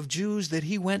group of Jews that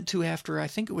he went to after, I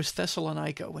think it was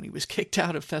Thessalonica, when he was kicked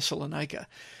out of Thessalonica.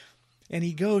 And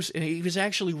he was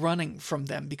actually running from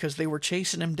them because they were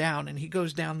chasing him down. And he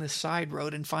goes down this side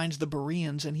road and finds the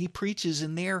Bereans, and he preaches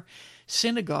in their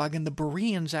synagogue. And the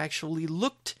Bereans actually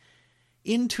looked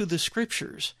into the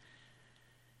scriptures.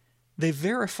 They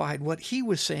verified what he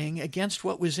was saying against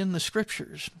what was in the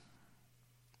scriptures.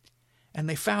 And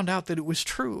they found out that it was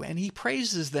true. And he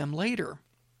praises them later.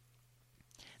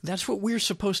 That's what we're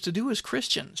supposed to do as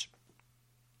Christians.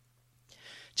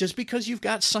 Just because you've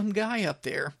got some guy up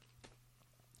there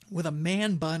with a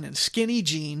man bun and skinny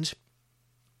jeans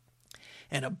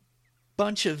and a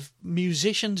bunch of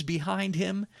musicians behind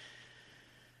him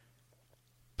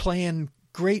playing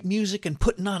great music and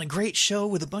putting on a great show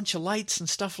with a bunch of lights and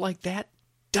stuff like that,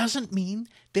 doesn't mean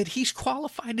that he's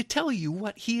qualified to tell you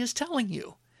what he is telling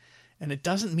you. And it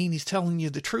doesn't mean he's telling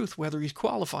you the truth, whether he's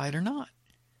qualified or not.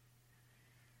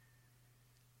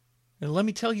 And let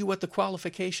me tell you what the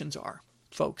qualifications are,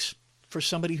 folks, for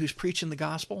somebody who's preaching the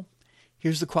gospel.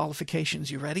 Here's the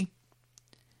qualifications. You ready?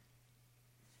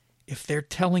 If they're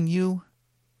telling you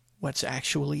what's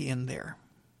actually in there.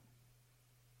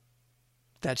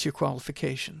 That's your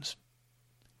qualifications.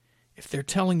 If they're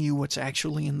telling you what's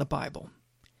actually in the Bible,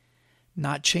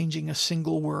 not changing a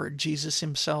single word. Jesus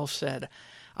himself said,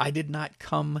 I did not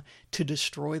come to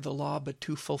destroy the law, but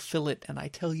to fulfill it. And I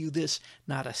tell you this,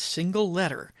 not a single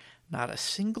letter, not a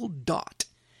single dot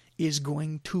is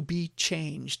going to be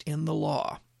changed in the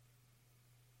law.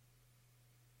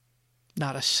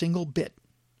 Not a single bit.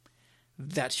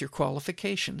 That's your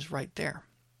qualifications right there.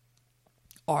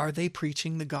 Are they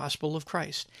preaching the gospel of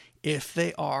Christ? If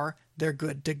they are, they're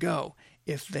good to go.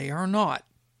 If they are not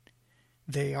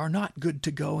good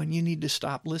to go, and you need to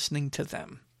stop listening to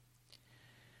them.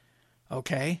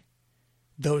 Okay?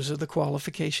 Those are the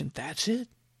qualifications. That's it.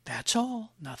 That's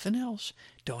all. Nothing else.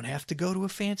 Don't have to go to a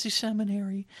fancy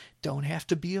seminary. Don't have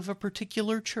to be of a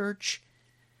particular church.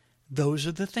 Those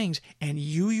are the things. And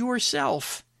you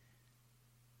yourself,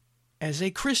 as a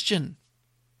Christian,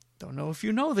 don't know if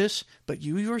you know this, but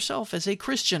you yourself as a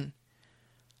Christian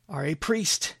are a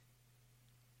priest.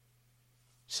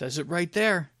 Says it right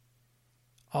there.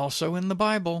 Also in the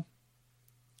Bible,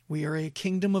 we are a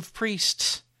kingdom of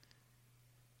priests.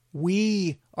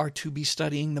 We are to be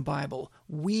studying the Bible.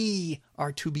 We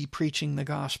are to be preaching the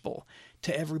gospel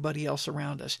to everybody else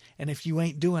around us. And if you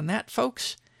ain't doing that,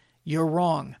 folks, you're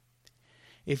wrong.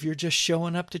 If you're just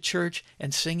showing up to church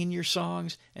and singing your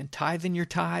songs and tithing your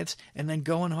tithes and then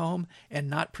going home and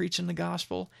not preaching the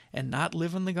gospel and not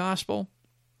living the gospel,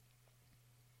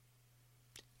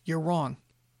 you're wrong.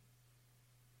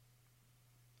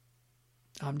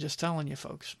 I'm just telling you,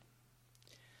 folks.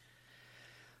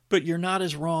 But you're not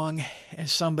as wrong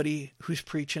as somebody who's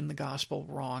preaching the gospel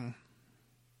wrong.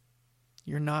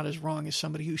 You're not as wrong as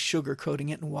somebody who's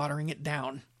sugarcoating it and watering it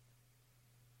down,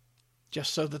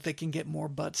 just so that they can get more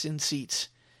butts in seats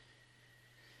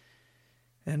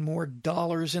and more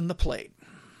dollars in the plate.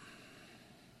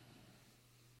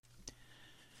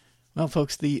 Well,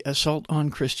 folks, the assault on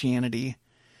Christianity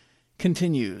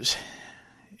continues.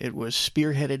 It was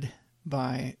spearheaded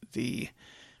by the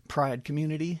Pride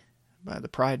community, by the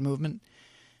Pride movement,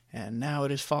 and now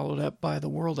it is followed up by the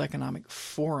World Economic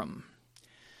Forum.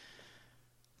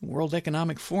 The World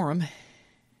Economic Forum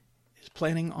is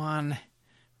planning on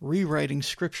rewriting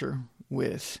Scripture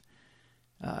with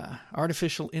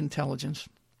artificial intelligence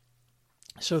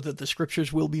so that the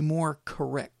scriptures will be more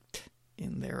correct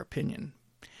in their opinion,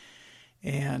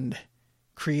 and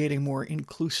create a more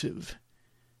inclusive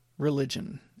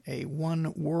religion, a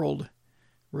one world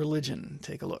religion.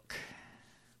 Take a look.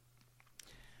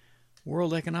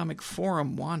 World Economic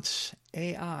Forum wants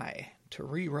AI to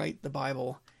rewrite the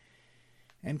Bible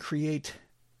and create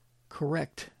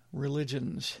correct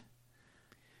religions.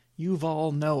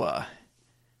 Yuval Noah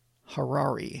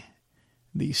Harari,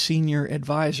 the senior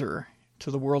advisor to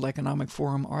the World Economic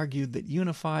Forum, argued that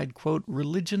unified, quote,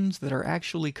 religions that are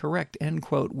actually correct, end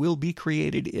quote, will be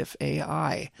created if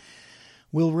AI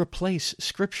will replace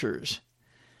scriptures.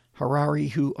 Harari,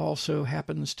 who also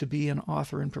happens to be an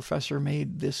author and professor,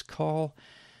 made this call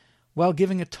while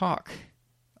giving a talk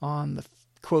on the,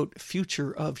 quote,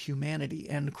 future of humanity,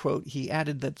 end quote. He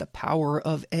added that the power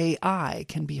of AI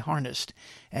can be harnessed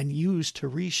and used to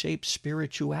reshape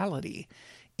spirituality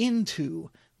into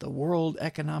the World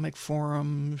Economic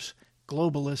Forum's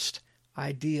globalist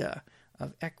idea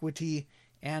of equity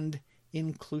and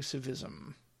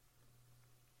inclusivism.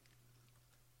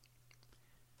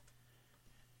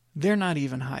 They're not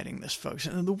even hiding this, folks.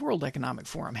 And the World Economic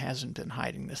Forum hasn't been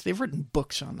hiding this. They've written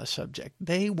books on the subject.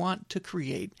 They want to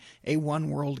create a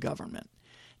one-world government.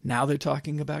 Now they're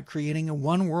talking about creating a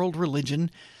one-world religion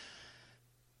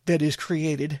that is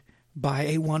created by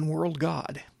a one-world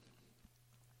God.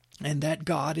 And that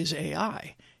God is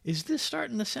AI. Is this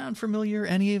starting to sound familiar?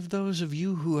 Any of those of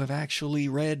you who have actually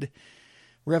read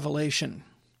Revelation?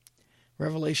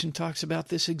 Revelation talks about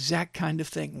this exact kind of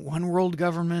thing. One world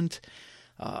government,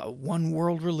 one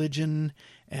world religion,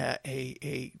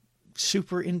 a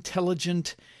super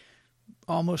intelligent,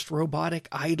 almost robotic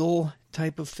idol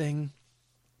type of thing.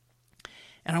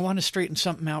 And I want to straighten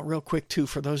something out real quick, too,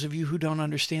 for those of you who don't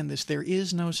understand this. There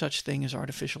is no such thing as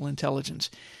artificial intelligence.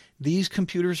 These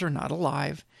computers are not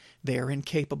alive. They are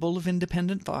incapable of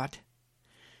independent thought.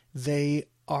 They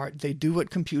do what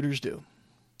computers do.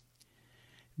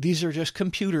 These are just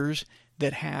computers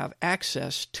that have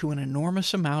access to an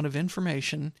enormous amount of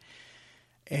information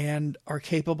and are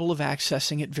capable of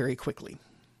accessing it very quickly.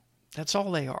 That's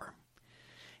all they are.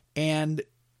 And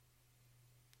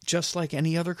just like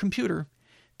any other computer,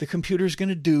 the computer is going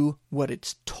to do what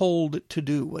it's told to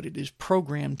do, what it is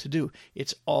programmed to do.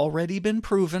 It's already been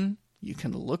proven. You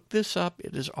can look this up.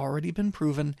 It has already been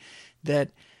proven that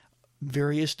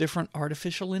various different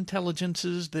artificial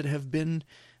intelligences that have been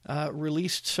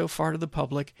released so far to the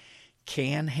public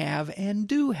can have and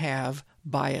do have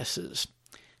biases.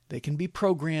 They can be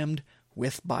programmed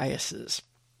with biases.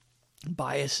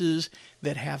 Biases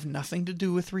that have nothing to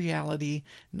do with reality,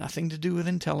 nothing to do with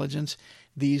intelligence.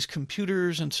 These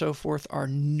computers and so forth are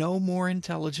no more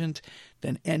intelligent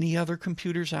than any other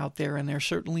computers out there, and they're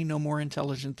certainly no more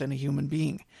intelligent than a human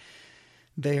being.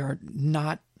 They are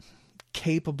not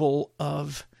capable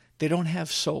of, they don't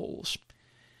have souls.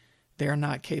 They are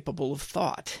not capable of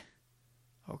thought.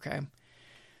 Okay?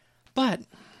 But,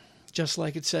 just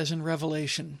like it says in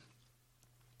Revelation,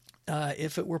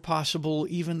 if it were possible,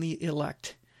 even the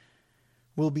elect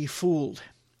will be fooled.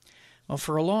 Well,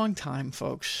 for a long time,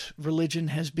 folks, religion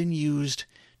has been used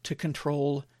to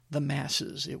control the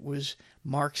masses. It was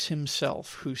Marx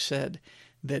himself who said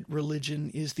that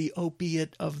religion is the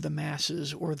opiate of the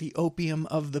masses, or the opium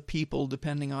of the people,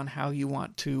 depending on how you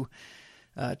want to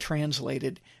translate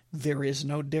it. There is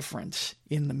no difference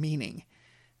in the meaning,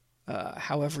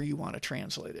 however you want to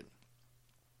translate it.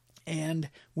 And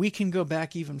we can go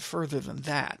back even further than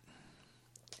that.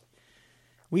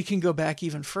 We can go back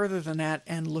even further than that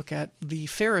and look at the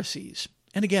Pharisees.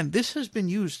 And again, this has been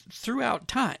used throughout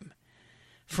time.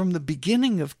 From the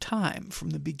beginning of time,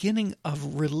 from the beginning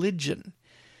of religion,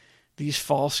 these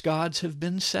false gods have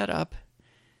been set up,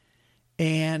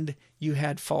 and you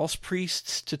had false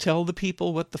priests to tell the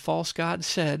people what the false god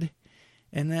said,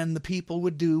 and then the people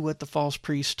would do what the false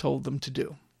priest told them to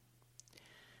do.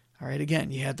 All right, again,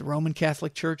 you had the Roman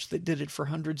Catholic Church that did it for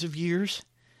hundreds of years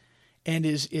and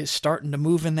is starting to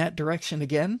move in that direction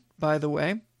again, by the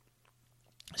way.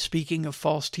 Speaking of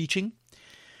false teaching.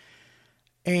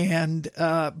 And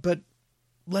but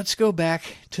let's go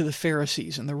back to the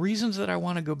Pharisees. And the reasons that I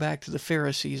want to go back to the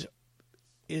Pharisees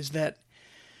is that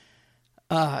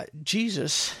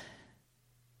Jesus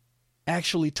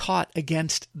actually taught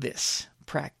against this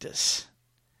practice.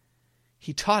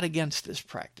 He taught against this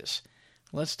practice.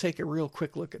 Let's take a real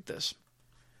quick look at this.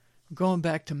 Going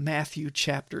back to Matthew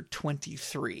chapter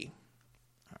 23.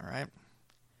 All right.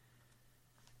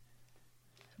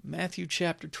 Matthew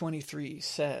chapter 23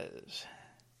 says,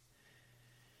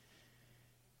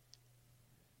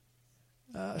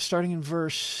 starting in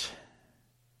verse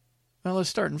Well, let's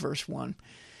start in verse 1.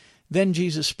 Then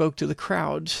Jesus spoke to the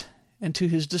crowds and to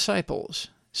his disciples,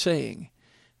 saying,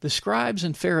 the scribes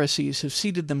and Pharisees have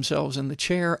seated themselves in the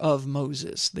chair of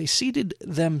Moses. They seated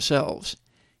themselves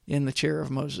in the chair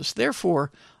of Moses.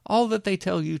 Therefore, all that they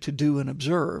tell you to do and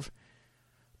observe,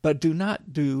 but do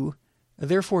not do,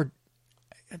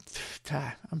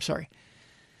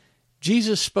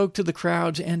 Jesus spoke to the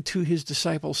crowds and to his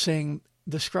disciples, saying,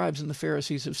 the scribes and the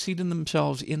Pharisees have seated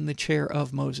themselves in the chair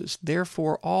of Moses.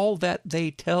 Therefore, all that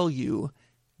they tell you,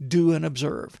 do and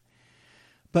observe,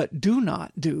 but do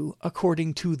not do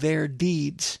according to their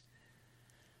deeds.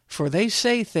 For they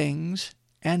say things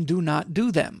and do not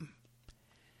do them.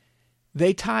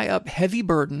 They tie up heavy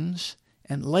burdens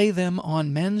and lay them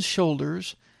on men's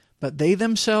shoulders, but they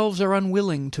themselves are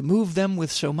unwilling to move them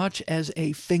with so much as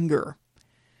a finger.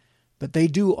 But they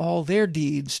do all their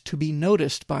deeds to be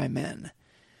noticed by men.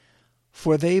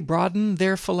 For they broaden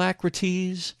their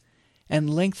phylacteries and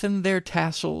lengthen their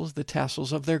tassels, the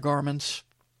tassels of their garments.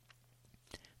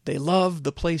 They love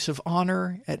the place of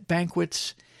honor at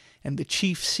banquets and the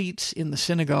chief seats in the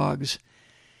synagogues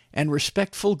and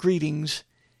respectful greetings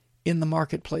in the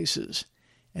marketplaces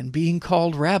and being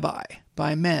called rabbi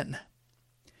by men.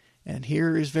 And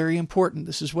here is very important.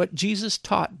 This is what Jesus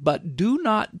taught. But do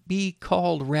not be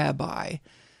called rabbi,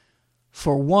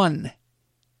 for one,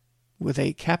 with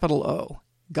a capital O,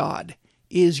 God,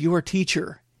 is your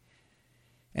teacher,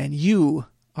 and you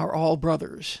are all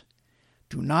brothers.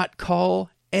 Do not call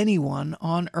anyone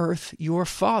on earth your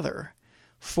father,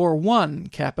 for one,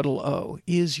 capital O,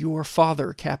 is your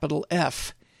Father, capital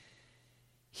F.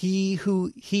 He,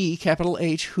 capital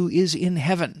H, who is in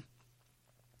heaven.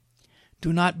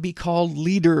 Do not be called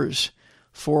leaders,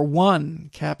 for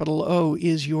one, capital O,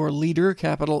 is your leader,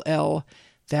 capital L,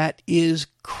 that is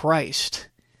Christ.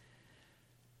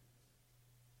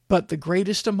 But the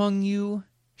greatest among you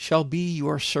shall be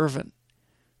your servant.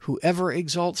 Whoever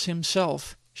exalts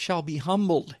himself shall be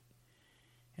humbled,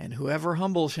 and whoever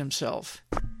humbles himself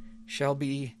shall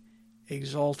be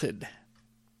exalted.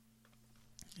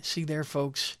 See there,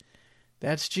 folks,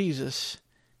 that's Jesus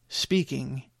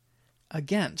speaking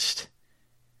against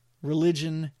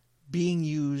religion being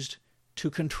used to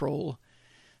control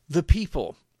the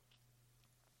people.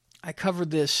 I covered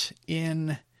this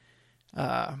in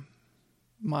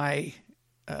my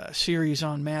series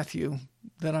on Matthew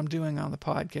that I'm doing on the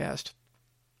podcast,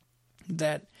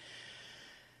 that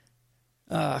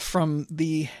from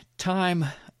the time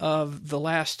of the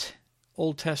last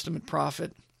Old Testament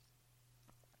prophet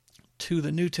to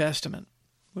the New Testament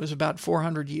was about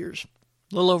 400 years,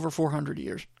 a little over 400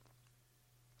 years.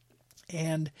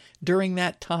 And during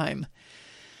that time,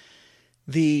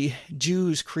 the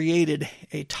Jews created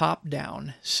a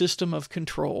top-down system of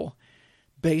control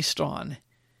based on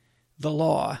the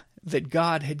law that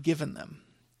God had given them.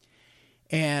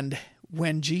 And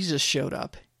when Jesus showed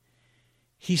up,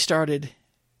 he started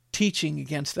teaching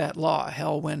against that law.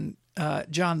 Hell, when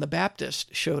John the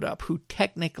Baptist showed up, who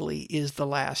technically is the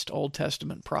last Old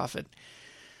Testament prophet,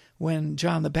 when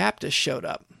John the Baptist showed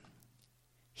up,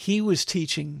 he was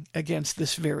teaching against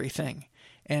this very thing.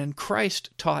 And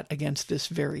Christ taught against this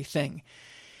very thing.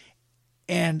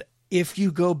 And if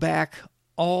you go back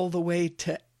all the way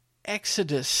to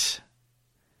Exodus,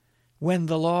 when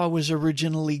the law was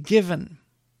originally given,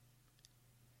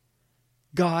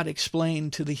 God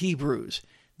explained to the Hebrews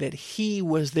that he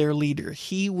was their leader,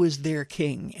 he was their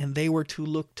king, and they were to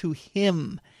look to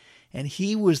him, and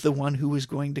he was the one who was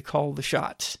going to call the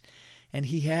shots. And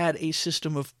he had a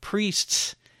system of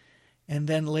priests and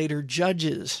then later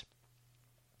judges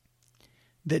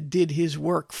that did his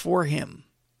work for him,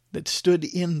 that stood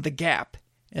in the gap,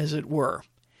 as it were.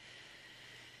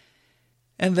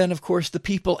 And then, of course, the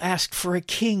people asked for a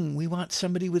king. We want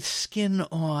somebody with skin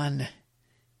on,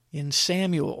 in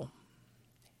Samuel.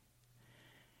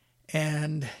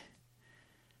 And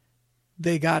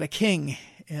they got a king,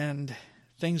 and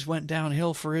things went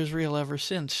downhill for Israel ever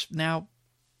since. Now,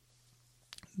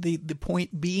 the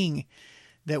point being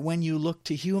that when you look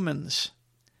to humans,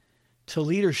 to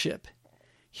leadership,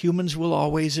 humans will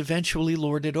always eventually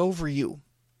lord it over you.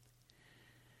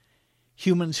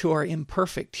 Humans who are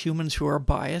imperfect, humans who are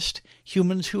biased,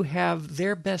 humans who have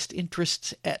their best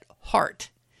interests at heart.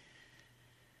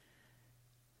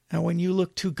 Now, when you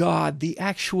look to God, the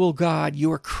actual God,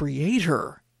 your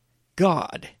creator,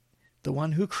 God, the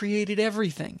one who created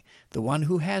everything, the one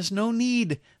who has no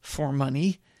need for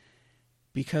money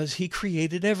because he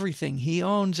created everything. He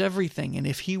owns everything, and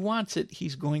if he wants it,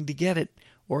 he's going to get it,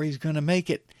 or he's going to make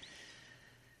it.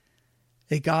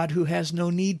 A God who has no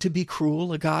need to be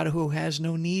cruel, a God who has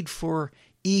no need for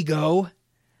ego.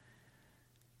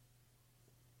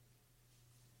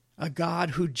 a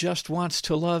God who just wants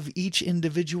to love each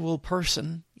individual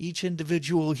person, each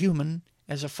individual human,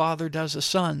 as a father does a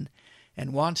son,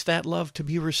 and wants that love to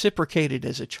be reciprocated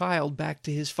as a child back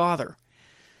to his father.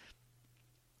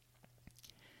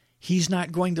 He's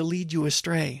not going to lead you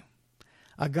astray.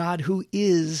 A God who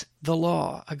is the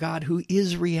law, a God who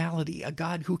is reality, a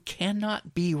God who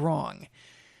cannot be wrong.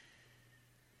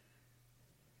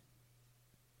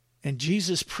 And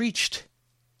Jesus preached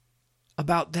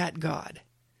about that God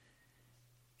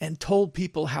and told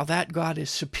people how that God is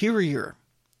superior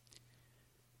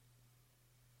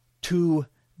to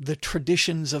the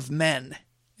traditions of men,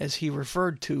 as he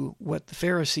referred to what the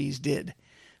Pharisees did,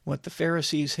 what the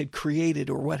Pharisees had created,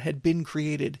 or what had been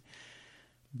created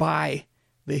by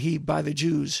the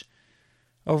Jews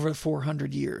over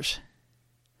 400 years.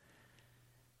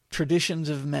 Traditions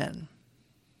of men.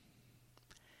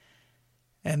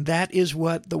 And that is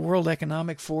what the World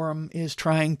Economic Forum is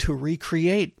trying to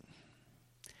recreate.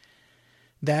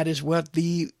 That is what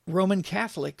the Roman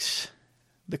Catholics,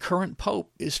 the current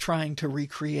Pope, is trying to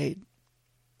recreate.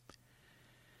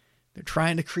 They're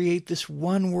trying to create this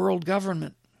one world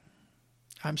government.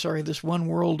 This one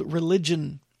world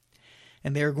religion.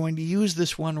 And they're going to use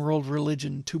this one world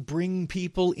religion to bring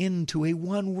people into a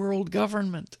one world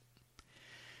government.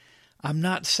 I'm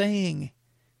not saying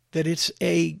that it's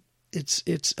a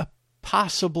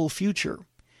possible future.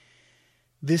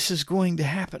 This is going to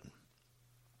happen.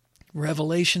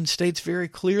 Revelation states very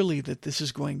clearly that this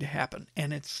is going to happen,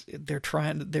 and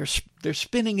they're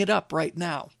spinning it up right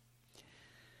now.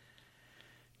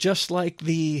 Just like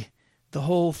the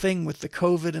whole thing with the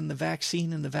COVID and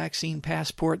the vaccine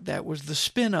passport, that was the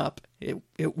spin up.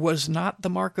 It was not the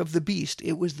mark of the beast.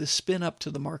 It was the spin up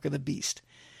to the mark of the beast.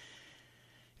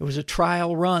 It was a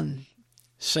trial run.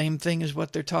 Same thing as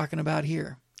what they're talking about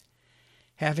here.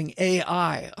 Having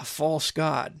AI, a false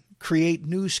god, create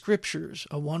new scriptures,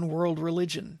 a one world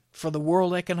religion, for the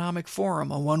World Economic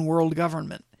Forum, a one world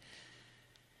government.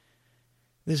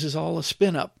 This is all a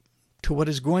spin up to what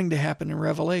is going to happen in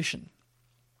Revelation.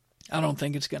 I don't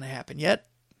think it's going to happen yet.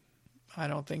 I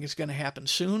don't think it's going to happen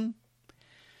soon.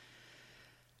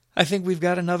 I think we've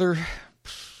got another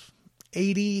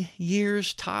 80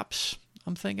 years tops,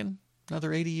 I'm thinking.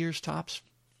 Another 80 years tops.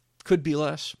 Could be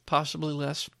less, possibly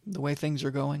less, the way things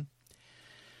are going.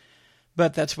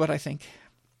 But that's what I think.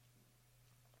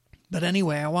 But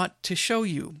anyway, I want to show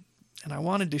you, and I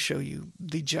wanted to show you,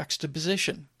 the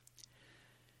juxtaposition.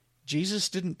 Jesus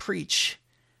didn't preach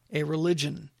a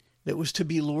religion that was to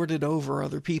be lorded over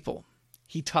other people.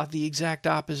 He taught the exact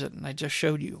opposite, and I just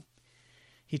showed you.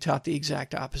 He taught the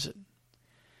exact opposite.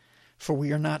 For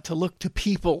we are not to look to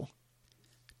people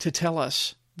to tell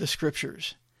us the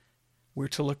Scriptures. We're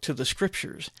to look to the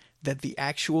Scriptures that the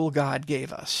actual God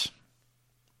gave us.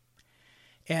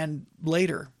 And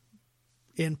later,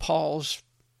 in Paul's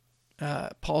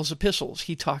epistles,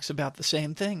 he talks about the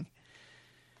same thing.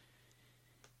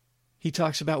 He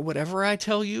talks about whatever I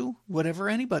tell you, whatever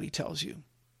anybody tells you,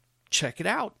 check it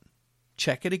out.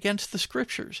 Check it against the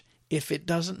Scriptures. If it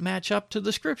doesn't match up to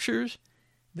the Scriptures,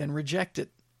 then reject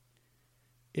it.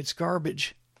 It's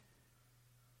garbage.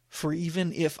 For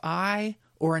even if I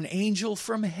or an angel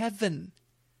from heaven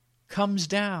comes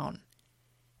down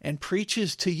and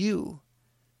preaches to you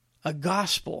a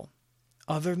gospel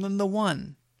other than the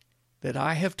one that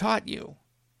I have taught you,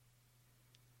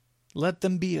 let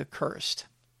them be accursed.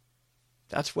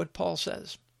 That's what Paul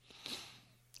says.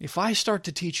 If I start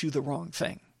to teach you the wrong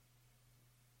thing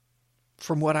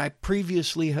from what I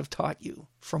previously have taught you,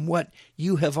 from what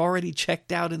you have already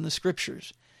checked out in the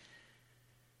Scriptures,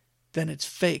 then it's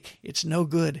fake. It's no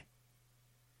good.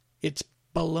 It's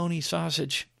bologna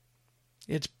sausage.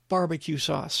 It's barbecue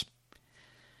sauce.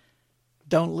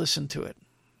 Don't listen to it.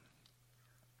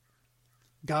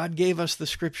 God gave us the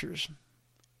Scriptures.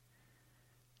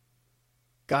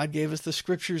 God gave us the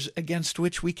Scriptures against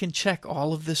which we can check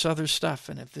all of this other stuff.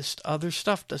 And if this other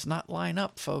stuff does not line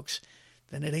up, folks,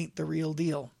 then it ain't the real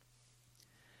deal.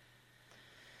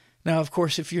 Now, of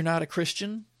course, if you're not a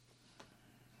Christian,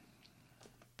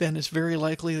 then it's very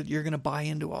likely that you're going to buy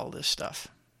into all this stuff.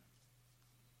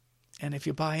 And if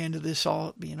you buy into this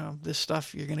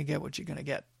stuff, you're going to get what you're going to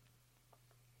get.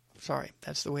 Sorry,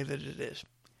 that's the way that it is.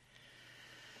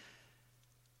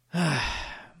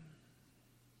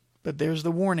 But there's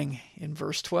the warning in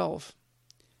verse 12.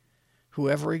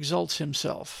 Whoever exalts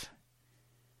himself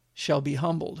shall be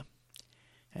humbled,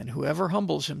 and whoever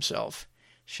humbles himself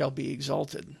shall be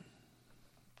exalted.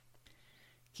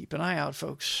 Keep an eye out,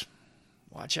 folks.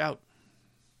 Watch out.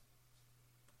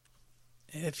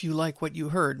 If you like what you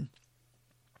heard,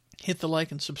 hit the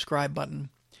like and subscribe button.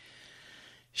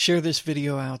 Share this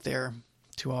video out there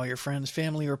to all your friends,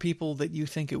 family, or people that you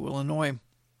think it will annoy.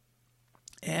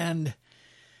 And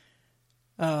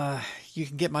you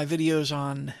can get my videos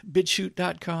on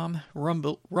BitChute.com,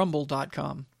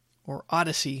 Rumble.com, or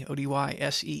Odyssey,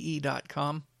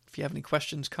 ODYSEE.com. If you have any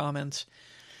questions, comments,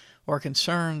 or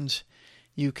concerns,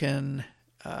 you can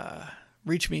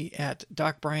reach me at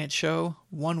Doc Bryant Show,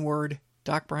 one word,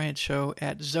 Doc Bryant Show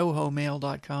at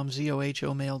zohomail.com,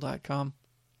 zohomail.com.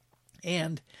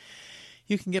 And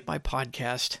you can get my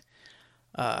podcast,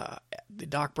 The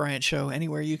Doc Bryant Show,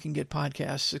 anywhere you can get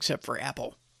podcasts except for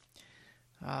Apple.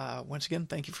 Once again,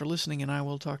 thank you for listening, and I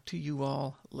will talk to you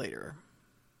all later.